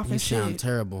shirt off and shit. He sound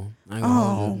terrible. I ain't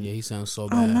gonna hold you. Yeah, he sounds so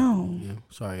bad. Oh no. Yeah,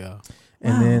 sorry y'all.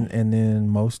 And then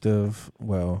most of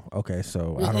so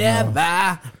I don't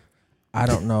know. I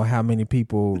don't know how many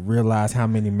people realize how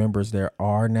many members there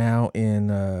are now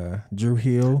in Drew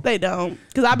Hill. They don't,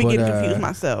 because I be getting confused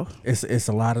myself. It's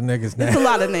a lot of niggas now. It's a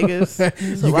lot of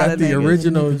niggas. You got the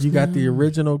original. You got the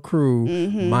original crew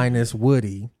minus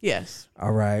Woody. Yes.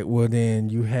 All right. Well, then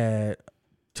you had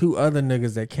 2 other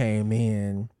niggas that came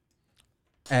in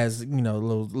as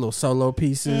little solo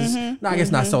pieces. No, I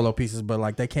guess not solo pieces, but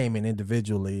like they came in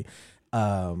individually.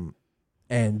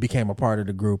 And became a part of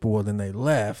the group. Well, then they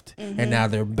left, and now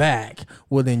they're back.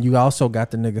 Well, then you also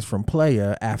got the niggas from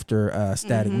Playa after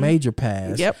Static Major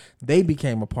passed. Yep. They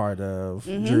became a part of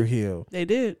Drew Hill. They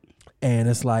did. And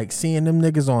it's like seeing them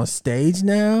niggas on stage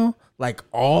now, like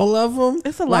all of them.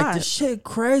 It's a like lot. The shit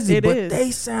crazy, it but is.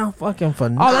 they sound fucking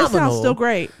phenomenal. Oh, they sound still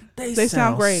great. They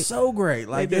sound great. So great.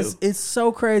 Like it's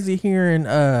so crazy hearing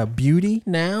Beauty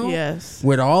now. Yes.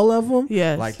 With all of them.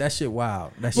 Yes. Like that shit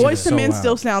wild. That Boyz shit II Men so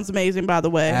still sounds amazing, by the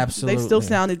way. Absolutely. They still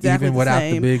sound exactly even the without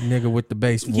same. the big nigga with the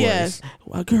bass voice. Yes.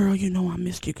 Well, girl, you know I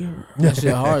missed you, girl. That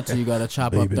shit hard till you gotta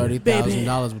chop up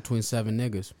 $30,000 between 7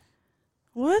 niggas.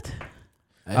 What?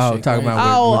 Talking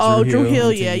about with Drew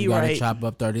Hill. Yeah, you gotta right. chop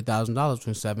up $30,000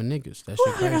 between 7 niggas. That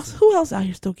shit crazy. Who else out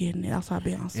here still getting it outside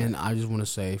Beyonce? And I just want to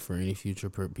say for any future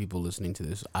people listening to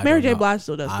this, Mary J. Blige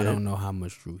still does. I don't know how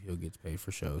much Drew Hill gets paid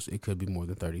for shows. It could be more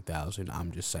than $30,000.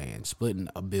 I'm just saying, splitting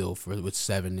a bill with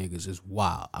 7 niggas is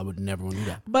wild. I would never want to do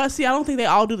that. But see, I don't think they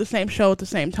all do the same show at the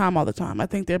same time all the time. I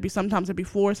think sometimes it'd be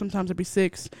 4, sometimes it'd be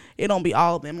 6. It don't be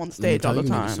all of them on the stage all the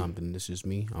time. Something. This is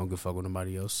me. I don't give a fuck what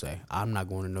nobody else say. I'm not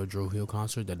going to no Drew Hill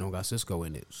concert that don't got Cisco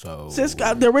in it. So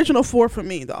Cisco, the original 4 for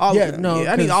me.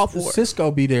 I need all 4. Cisco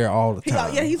be there all the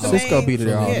time. He's the Cisco main, be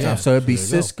there all the time. So it'd be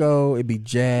Cisco, it'd be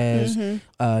Jazz,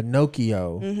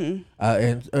 Nokio,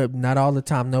 and not all the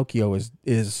time Nokio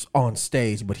is on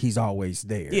stage, but he's always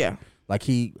there. Yeah, like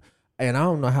and I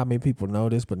don't know how many people know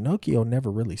this, but Nokio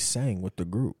never really sang with the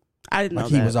group. I didn't know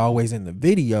that. He was always in the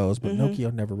videos, but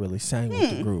Nokio never really sang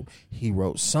with the group. He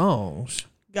wrote songs.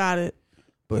 Got it.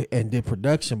 And did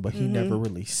production, but he never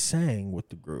really sang with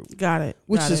the group. Got it.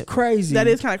 Which is crazy. That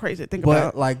is kind of crazy to think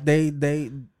about. But like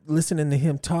they listening to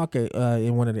him talk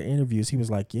in one of the interviews, he was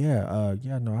like, no,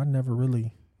 I never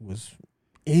really was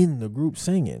in the group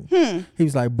singing. He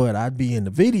was like, but I'd be in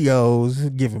the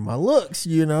videos giving my looks, So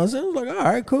I was like, all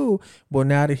right, cool. But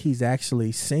now that he's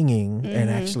actually singing and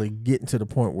actually getting to the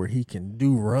point where he can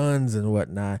do runs and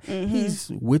whatnot, he's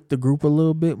with the group a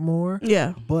little bit more.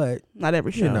 Yeah. But not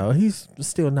every show. He's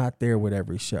still not there with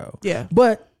every show. Yeah.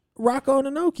 But rock on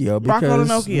to Nokio, because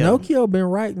Nokio been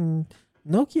writing.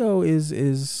 Nokio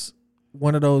is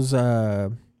one of those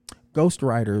ghost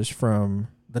writers from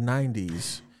the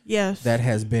 90s. Yes. That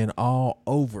has been all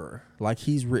over. Like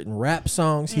he's written rap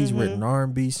songs, he's written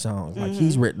R&B songs, like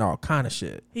he's written all kind of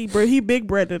shit. He big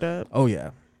breaded up. Oh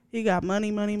yeah. He got money.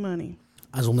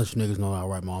 I just want to let you niggas know I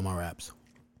write all my raps.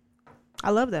 I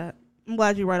love that. I'm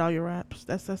glad you write all your raps.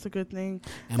 That's a good thing.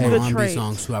 And my R&B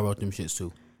songs too, I wrote them shits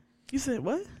too. You said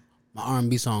what? My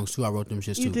R&B songs too, I wrote them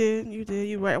shits too. You did.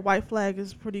 You write White Flag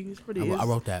is pretty. I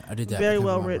wrote that. I did that. Very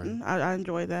well written. I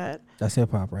enjoy that. That's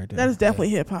hip hop right there. That is definitely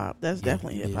hip hop. That's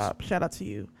definitely hip hop. Shout out to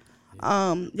you.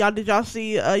 Did y'all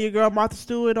see your girl Martha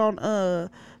Stewart on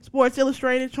Sports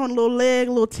Illustrated showing a little leg,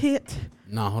 a little tit?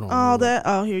 No, hold on. All that.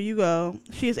 Oh, here you go.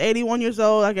 She is 81 years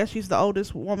old. I guess she's the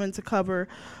oldest woman to cover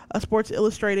a Sports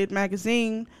Illustrated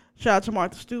magazine. Shout out to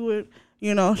Martha Stewart.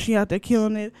 She out there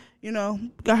killing it.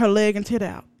 Got her leg and tit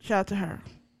out. Shout out to her.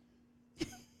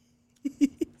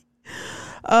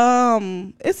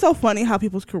 It's so funny how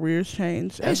people's careers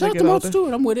change. Hey, shout out to Martha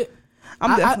Stewart. I'm with it.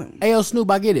 I'm definitely. Ayo, Snoop,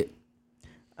 I get it.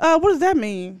 What does that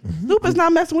mean? Snoop is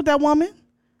not messing with that woman.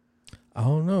 I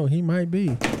don't know. He might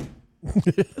be.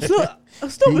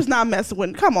 Snoop is not messing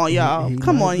with. Come on, y'all.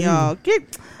 Come on, y'all.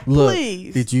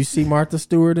 Please. Did you see Martha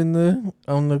Stewart on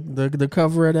the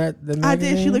cover of that? The I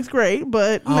did. She looks great,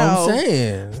 but no. I'm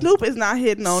saying Snoop is not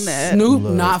hitting on that. Snoop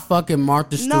not fucking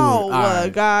Martha Stewart. No,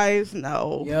 right. guys,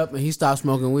 no. Yep, and he stopped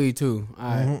smoking weed too. All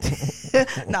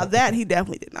right. Now that he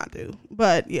definitely did not do.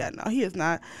 But yeah, no, he is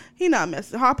not. He not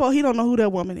messing. Harpo, he don't know who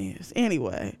that woman is.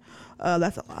 Anyway,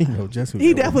 that's a lie.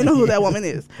 He definitely know who that woman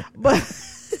is. But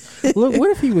look, what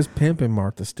if he was pimping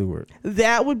Martha Stewart?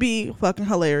 That would be fucking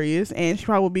hilarious, and she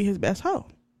probably would be his best hoe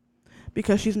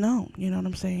because she's known. You know what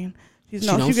I'm saying? She's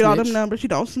known. She get all them numbers. She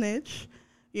don't snitch.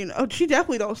 You know, she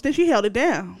definitely don't snitch. She held it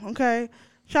down. Okay,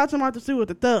 shout out to Martha Stewart,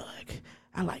 the thug.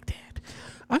 I like that.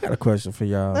 I got a question for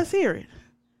y'all. Let's hear it.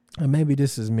 And maybe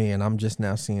this is me, and I'm just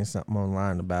now seeing something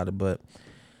online about it, but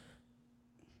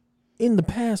in the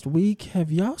past week, have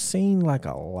y'all seen like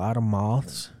a lot of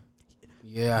moths?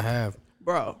 Yeah, I have.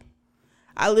 Bro,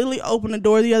 I literally opened the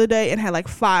door the other day and had like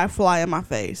 5 fly in my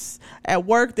face. At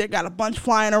work, they got a bunch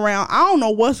flying around. I don't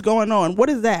know what's going on. What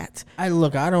is that? I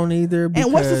don't either.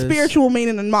 And what's the spiritual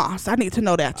meaning in moths? I need to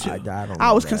know that too.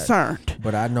 I was concerned.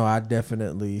 But I know I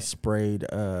definitely sprayed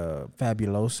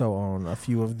Fabuloso on a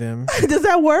few of them. Does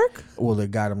that work? Well, it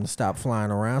got them to stop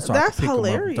flying around, so that's I could pick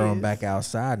hilarious. them up and throw them back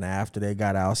outside. Now, after they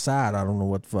got outside, I don't know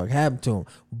what the fuck happened to them.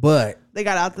 But they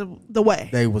got out the way.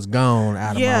 They was gone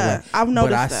out of my way. Yeah, I've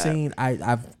noticed that.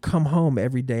 I've come home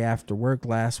every day after work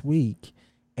last week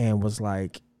and was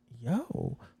like,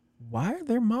 yo, why are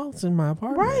there moths in my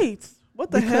apartment? Right.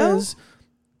 What the hell? Because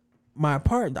my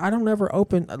apartment, I don't ever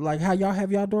open, like how y'all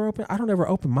have y'all door open. I don't ever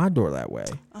open my door that way.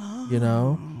 Oh, you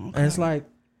know? Okay. And it's like,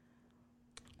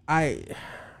 I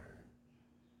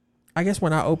guess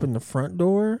when I open the front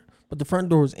door, but the front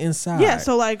door is inside. Yeah,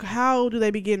 so like how do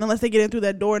they begin? Unless they get in through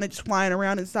that door and they're just flying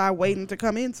around inside waiting to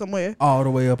come in somewhere. All the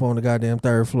way up on the goddamn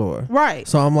 3rd floor. Right.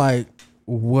 So I'm like,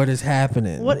 what is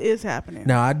happening? What is happening?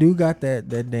 Now I do got that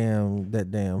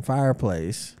damn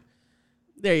fireplace.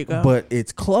 There you go. But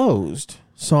it's closed.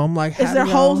 So I'm like, is there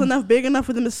holes big enough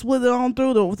for them to slither on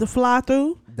through to fly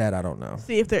through? That I don't know.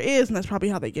 See, if there is, and that's probably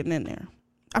how they're getting in there.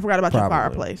 I forgot about your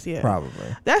fireplace. Yeah, probably.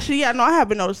 That shit. Yeah, no, I have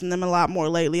been noticing them a lot more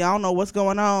lately. I don't know what's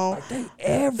going on. Like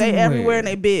they everywhere and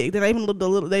they big. They're not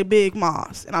even they big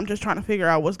moths, and I'm just trying to figure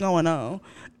out what's going on.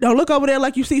 Don't look over there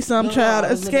like you see some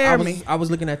child. It scared me. I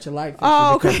was looking at your light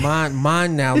fixture because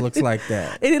mine now looks like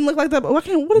that. It didn't look like that. But what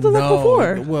did it look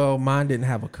before? Well, mine didn't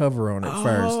have a cover on it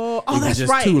first. Oh, it was that's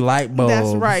just right. 2 light bulbs.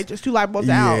 That's right. Just 2 light bulbs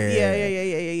out.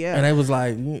 Yeah. And they was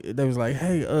like,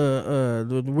 hey,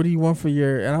 what do you want for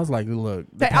your? And I was like, look,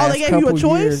 they gave you a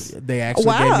choice. They actually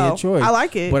gave me a choice. I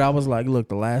like it. But I was like, look,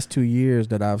 the last 2 years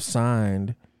that I've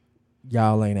signed,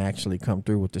 y'all ain't actually come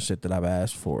through with the shit that I've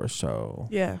asked for. So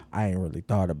yeah, I ain't really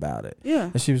thought about it. Yeah.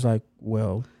 And she was like,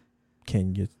 well,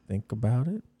 can you think about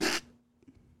it?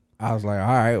 I was like, all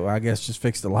right, well, I guess just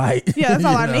fix the light. Yeah, that's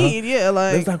all I need. Yeah,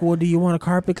 like it's like, well, do you want a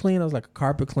carpet clean? I was like, a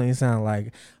carpet clean sound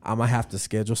like I'm gonna have to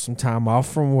schedule some time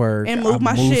off from work and move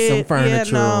my shit, some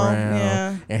furniture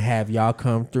around, and have y'all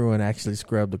come through and actually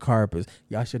scrub the carpets.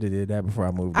 Y'all should have did that before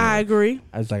I moved. I agree.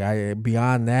 I was like,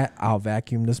 beyond that, I'll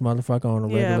vacuum this motherfucker on a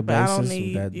regular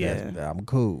basis. I'm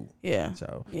cool. Yeah.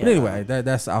 So, but anyway,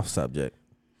 that's off subject.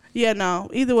 Yeah, no.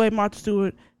 Either way, Martha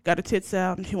Stewart got her tits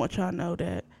out, and she wants y'all to know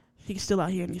that she's still out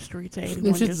here in the streets at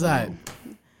 81 years old. Shout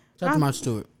out to Martha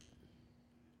Stewart.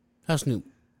 How's Snoop?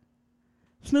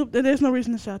 Snoop, there's no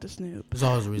reason to shout to Snoop. There's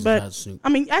always a reason to shout to Snoop. I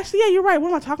mean, actually, yeah, you're right. What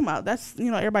am I talking about? That's,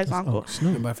 everybody's uncle.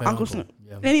 Snoop. Uncle Snoop.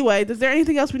 Yeah. Anyway, is there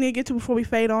anything else we need to get to before we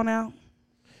fade on out?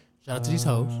 Shout out to these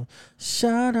hoes.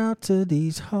 Shout out to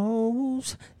these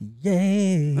hoes.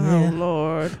 Yeah. Oh,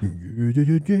 Lord. Not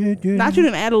you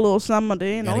didn't add a little something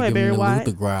there. No, hey, Barry White.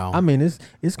 I mean,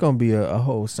 it's going to be a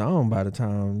whole song by the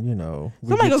time,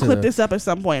 somebody going to clip this up at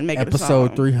some point and make it a song.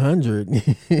 Episode 300.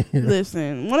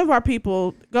 Listen, one of our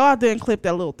people, go out there and clip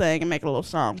that little thing and make a little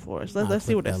song for us. Let's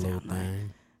see what that sounds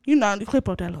like. Clip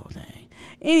up that little thing.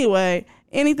 Anyway,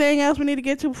 anything else we need to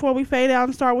get to before we fade out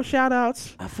and start with shout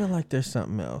outs? I feel like there's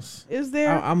something else. Is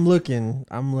there? I'm looking.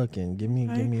 Give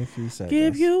me a few seconds.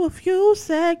 Give you a few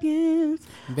seconds.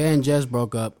 Van Jess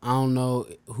broke up. I don't know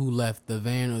who left, the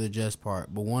Van or the Jess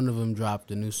part, but one of them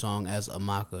dropped a new song as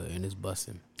Amaka and it's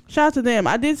busting. Shout out to them.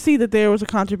 I did see that there was a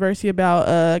controversy about,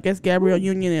 I guess, Gabrielle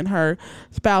Union and her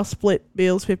spouse split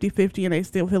bills 50-50, and they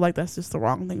still feel like that's just the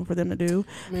wrong thing for them to do.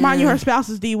 Man. Mind you, her spouse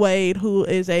is D. Wade, who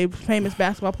is a famous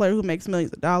basketball player who makes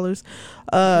millions of dollars.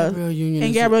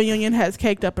 Gabrielle Union has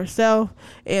caked up herself,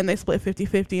 and they split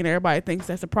 50-50, and everybody thinks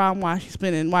that's a problem. Why she's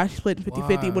splitting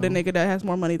 50-50 with a nigga that has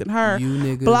more money than her. You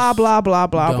niggas blah, blah, blah,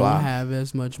 blah, blah. Don't have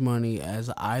as much money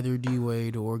as either D.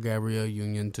 Wade or Gabrielle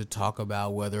Union to talk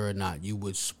about whether or not you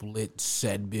would split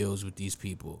said bills with these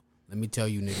people. Let me tell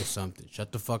you niggas something.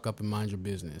 Shut the fuck up and mind your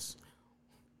business.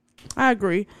 I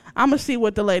agree. I'm going to see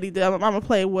what the lady did. I'm going to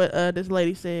play what this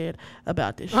lady said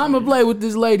about this shit. I'm going to play what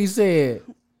this lady said.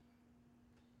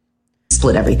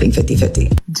 Split everything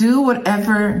 50-50. Do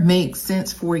whatever makes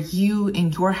sense for you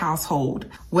and your household.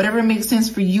 Whatever makes sense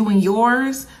for you and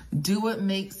yours, do what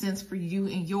makes sense for you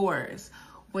and yours.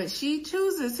 What she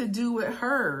chooses to do with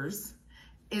hers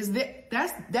is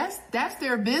that's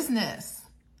their business.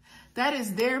 That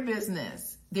is their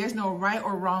business. There's no right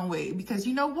or wrong way, because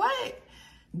you know what?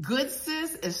 Good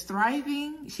sis is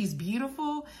thriving. She's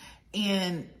beautiful.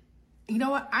 And you know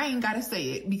what? I ain't got to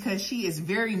say it because she is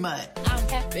very much. I'm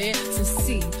happy to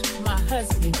see my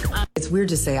husband. It's weird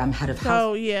to say I'm head of house.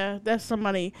 Oh yeah, that's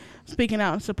somebody speaking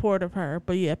out in support of her.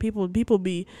 But yeah, people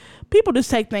just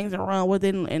take things and run with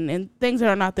it, and things that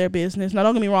are not their business. Now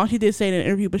don't get me wrong, she did say in an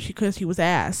interview, but because she was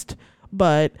asked.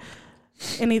 But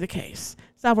in either case,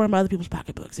 stop worrying about other people's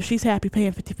pocketbooks. If she's happy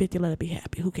paying 50-50, let her be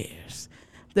happy. Who cares?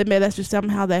 That's just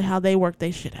somehow how they work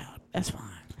their shit out. That's fine.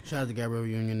 Shout out to Gabrielle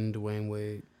Union and Dwayne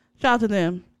Wade. Shout out to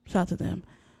them. Shout out to them.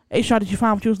 Hey, Shaw, did you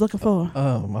find what you was looking for?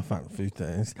 I found a few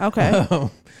things. Okay.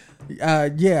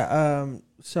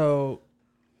 So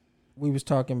we was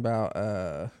talking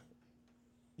about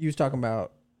you was talking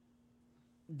about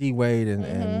D Wade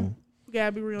and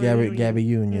Gabby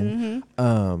Union.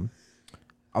 Mm-hmm.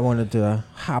 I wanted to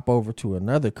hop over to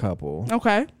another couple.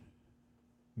 Okay.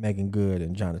 Megan Good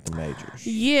and Jonathan Majors.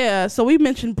 Yeah, so we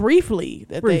mentioned briefly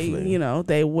that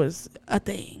they was a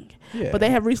thing. Yeah. But they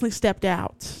have recently stepped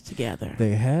out together.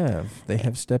 They have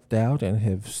stepped out and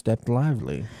have stepped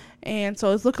lively. And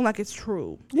so it's looking like it's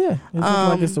true. Yeah, it's looking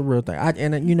like it's a real thing.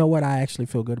 And you know what? I actually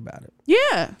feel good about it.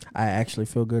 Yeah. I actually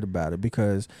feel good about it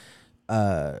because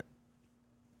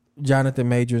Jonathan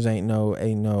Majors ain't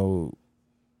no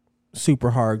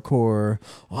super hardcore.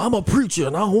 I'm a preacher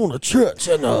and I own a church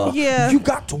and you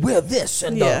got to wear this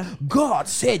and God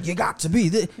said you got to be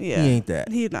this. Yeah. He ain't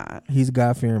that. He's not. He's a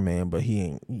God-fearing man, but he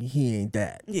ain't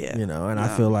that. Yeah. You know, and I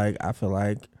feel like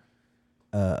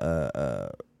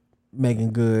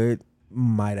Megan Good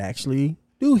might actually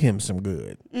do him some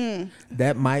good.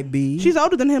 That might be. She's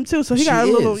older than him too, so he got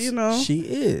a little, She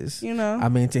is. I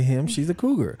mean, to him, she's a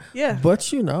cougar. Yeah. But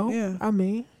I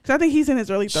mean, because I think he's in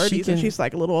his early 30s and she's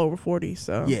like a little over 40.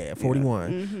 So yeah,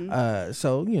 41.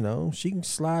 So she can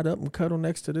slide up and cuddle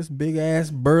next to this big ass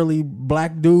burly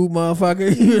black dude,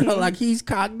 motherfucker. Like he's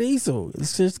cock diesel.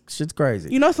 It's just shit's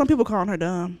crazy. Some people calling her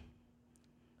dumb.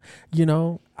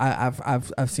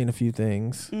 I've seen a few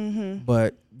things,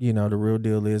 but the real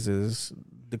deal is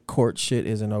the court shit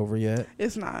isn't over yet.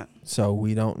 It's not. So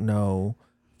we don't know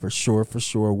for sure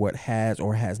what has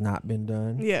or has not been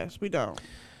done. Yes, we don't.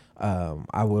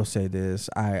 I will say this: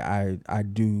 I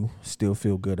do still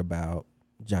feel good about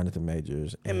Jonathan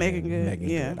Majors and Megan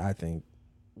Good. I think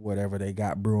whatever they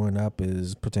got brewing up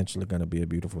is potentially going to be a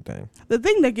beautiful thing. The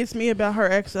thing that gets me about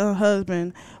her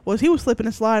ex-husband was he was slipping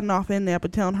and sliding off in there,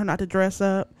 but telling her not to dress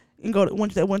up and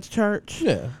went to church.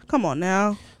 Yeah, come on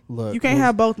now. Look, you can't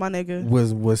have both, my nigga.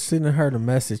 Was sending her the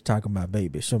message talking about,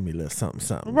 baby, show me a little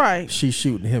something. Right. She's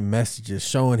shooting him messages,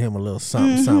 showing him a little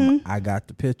something. I got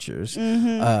the pictures.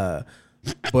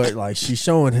 But like she's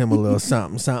showing him a little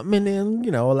something, and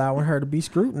then allowing her to be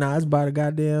scrutinized by the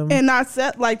goddamn and not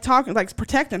talking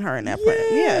protecting her in that point.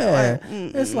 Yeah,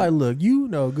 it's like, look,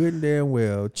 good and damn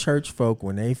well, church folk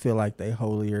when they feel like they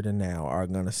holier than thou are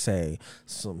gonna say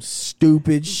some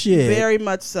stupid shit. Very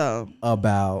much so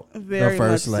about the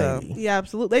first lady. So. Yeah,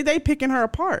 absolutely. They picking her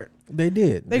apart. They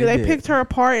did. They picked her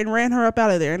apart and ran her up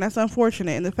out of there, and that's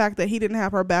unfortunate. And the fact that he didn't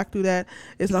have her back through that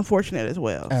is unfortunate as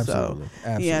well. Absolutely. So,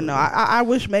 Absolutely. Yeah, no, I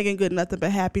wish Megan Good nothing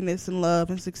but happiness and love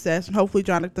and success, and hopefully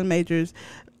Jonathan Majors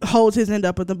holds his end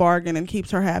up with the bargain and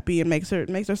keeps her happy and makes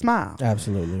her smile.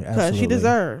 Absolutely, because she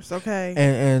deserves. Okay.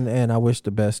 And I wish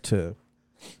the best to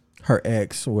her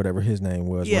ex, or whatever his name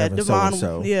was. Yeah, Reverend Devon.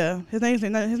 So-and-so. Yeah, his name's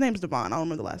Devon. I don't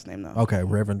remember the last name though. Okay,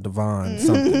 Reverend Devon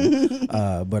something.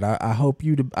 But I hope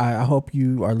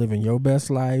you are living your best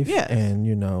life. Yes. And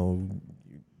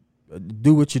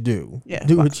do what you do. Yeah,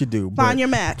 do what you do. Find your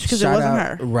match because it wasn't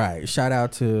her. Right. Shout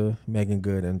out to Megan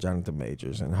Good and Jonathan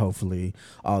Majors, and hopefully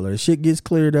all of the shit gets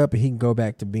cleared up and he can go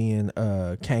back to being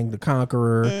Kang the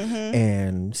Conqueror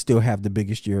and still have the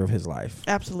biggest year of his life.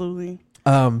 Absolutely.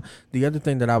 The other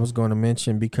thing that I was going to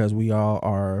mention, because we all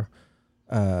are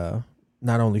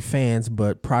not only fans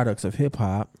but products of hip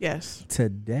hop. Yes.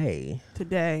 Today.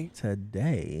 Let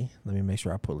me make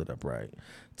sure I pull it up right.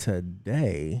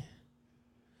 Today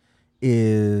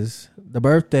is the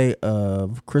birthday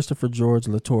of Christopher George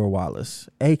Latour Wallace,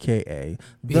 aka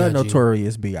the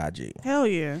Notorious B.I.G. Hell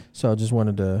yeah! So I just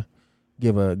wanted to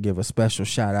give a special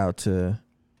shout out to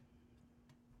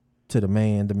the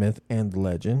man, the myth, and the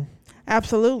legend.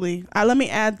 Absolutely. Let me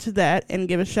add to that and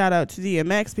give a shout out to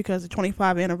DMX because the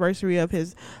 25th anniversary of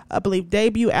his, I believe,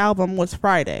 debut album was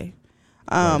Friday.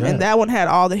 And that one had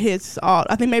all the hits.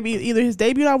 I think maybe either his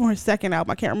debut album or his second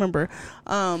album. I can't remember.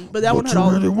 But that one had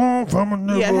all. It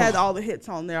had all the hits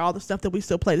on there, all the stuff that we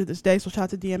still play to this day. So shout out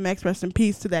to DMX. Rest in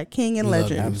peace to that king and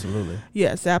legend. Absolutely.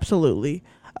 Yes, absolutely.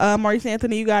 Maurice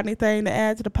Anthony, you got anything to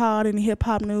add to the pod? Any hip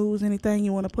hop news? Anything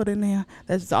you want to put in there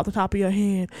that's just off the top of your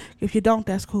head? If you don't,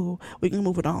 that's cool. We can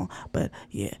move it on. But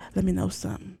yeah, let me know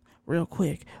something real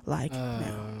quick. Like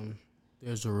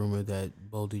there's a rumor that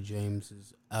Boldy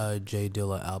James's J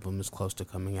Dilla album is close to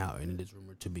coming out, and it is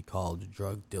rumored to be called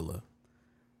Drug Dilla.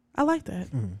 I like that.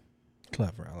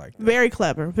 Clever. I like that. Very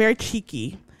clever. Very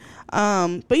cheeky.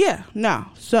 But yeah, no.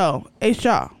 So,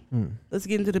 Shaw, let's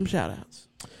get into them shout outs.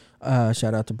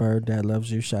 Shout out to Bird Dad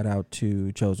Loves You. Shout out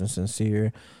to Chosen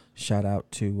Sincere. Shout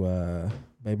out to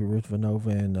Baby Ruth Vanova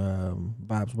and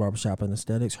Vibes Barbershop and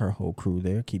Aesthetics. Her whole crew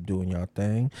there. Keep doing y'all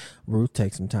thing. Ruth,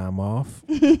 take some time off.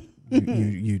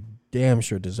 You damn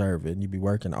sure deserve it. And you be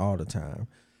working all the time.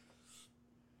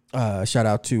 Shout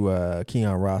out to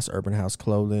Keon Ross, Urban House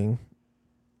Clothing.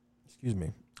 Excuse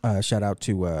me. Shout out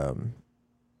to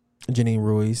Janine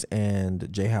Ruiz and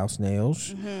J House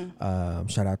Nails.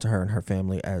 Shout out to her and her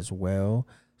family as well.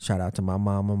 Shout out to my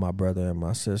mama, my brother, and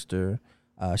my sister.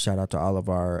 Shout out to all of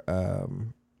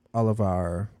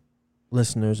our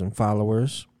listeners and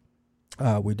followers.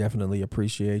 We definitely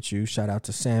appreciate you. Shout out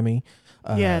to Sammy.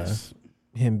 Yes.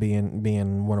 Him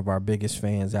being one of our biggest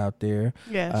fans out there.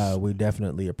 Yes. We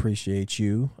definitely appreciate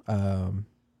you.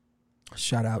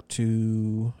 Shout out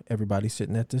to everybody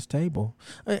sitting at this table.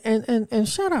 And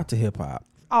shout out to hip hop.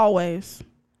 Always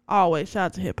shout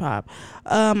out to hip hop.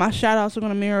 My shout outs are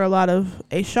going to mirror a lot of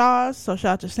Shaws. So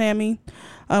shout out to Sammy.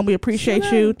 We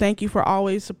appreciate you. Thank you for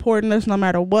always supporting us no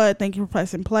matter what. Thank you for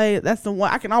pressing play. That's the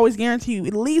one I can always guarantee you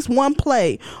at least one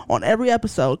play on every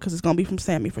episode because it's going to be from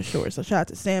Sammy for sure. So shout out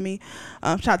to Sammy.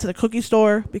 Shout out to the Cookie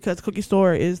Store because the Cookie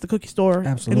Store is the Cookie Store.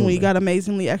 Absolutely. And we got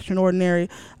amazingly extraordinary,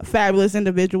 fabulous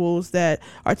individuals that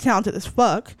are talented as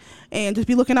fuck. And just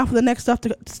be looking out for the next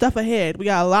stuff ahead. We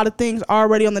got a lot of things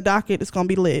already on the docket. It's going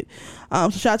to be lit. So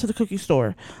shout out to the Cookie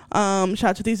Store. Shout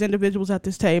out to these individuals at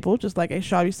this table. Just like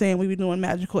Shaw be saying, we be doing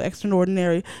magical,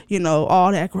 extraordinary,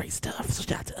 all that great stuff. So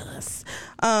shout out to us.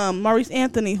 Maurice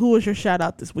Anthony, who was your shout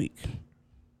out this week?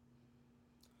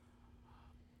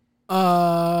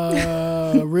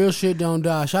 Real shit don't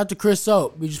die. Shout out to Chris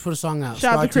Soap. We just put a song out.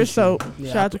 Shout out to Chris Soap.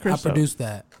 Yeah, shout out to Chris Soap. I produced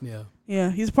that. Yeah. Yeah,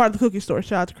 he's part of the Cookie Store.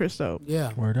 Shout out to Chris Soap.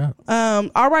 Yeah. Word up.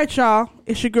 All right, y'all.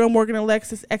 It's your girl Morgan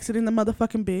Alexis exiting the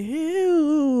motherfucking building.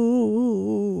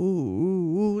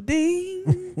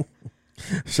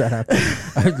 Shout out.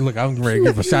 Look, I'm ready to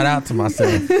give a shout out to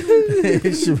myself.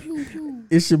 It's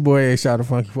your boy Shaw the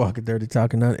Funky Walker, Dirty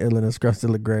Talking, none ill and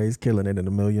scruffed Grays, killing it in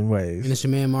a million ways. And it's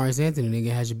your man Maurice Anthony.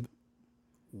 Nigga has your.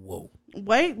 Whoa.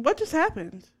 Wait, what just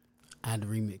happened? I had to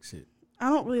remix it. I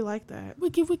don't really like that.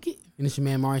 Wicked. And it's your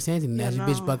man Maurice Anthony. That's your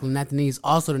bitch buckling at the knees.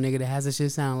 Also the nigga that has that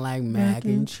shit sound like mac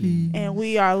and cheese. And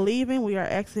we are leaving. We are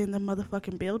exiting the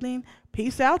motherfucking building.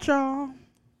 Peace out, y'all.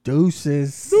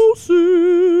 Deuces.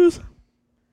 Deuces.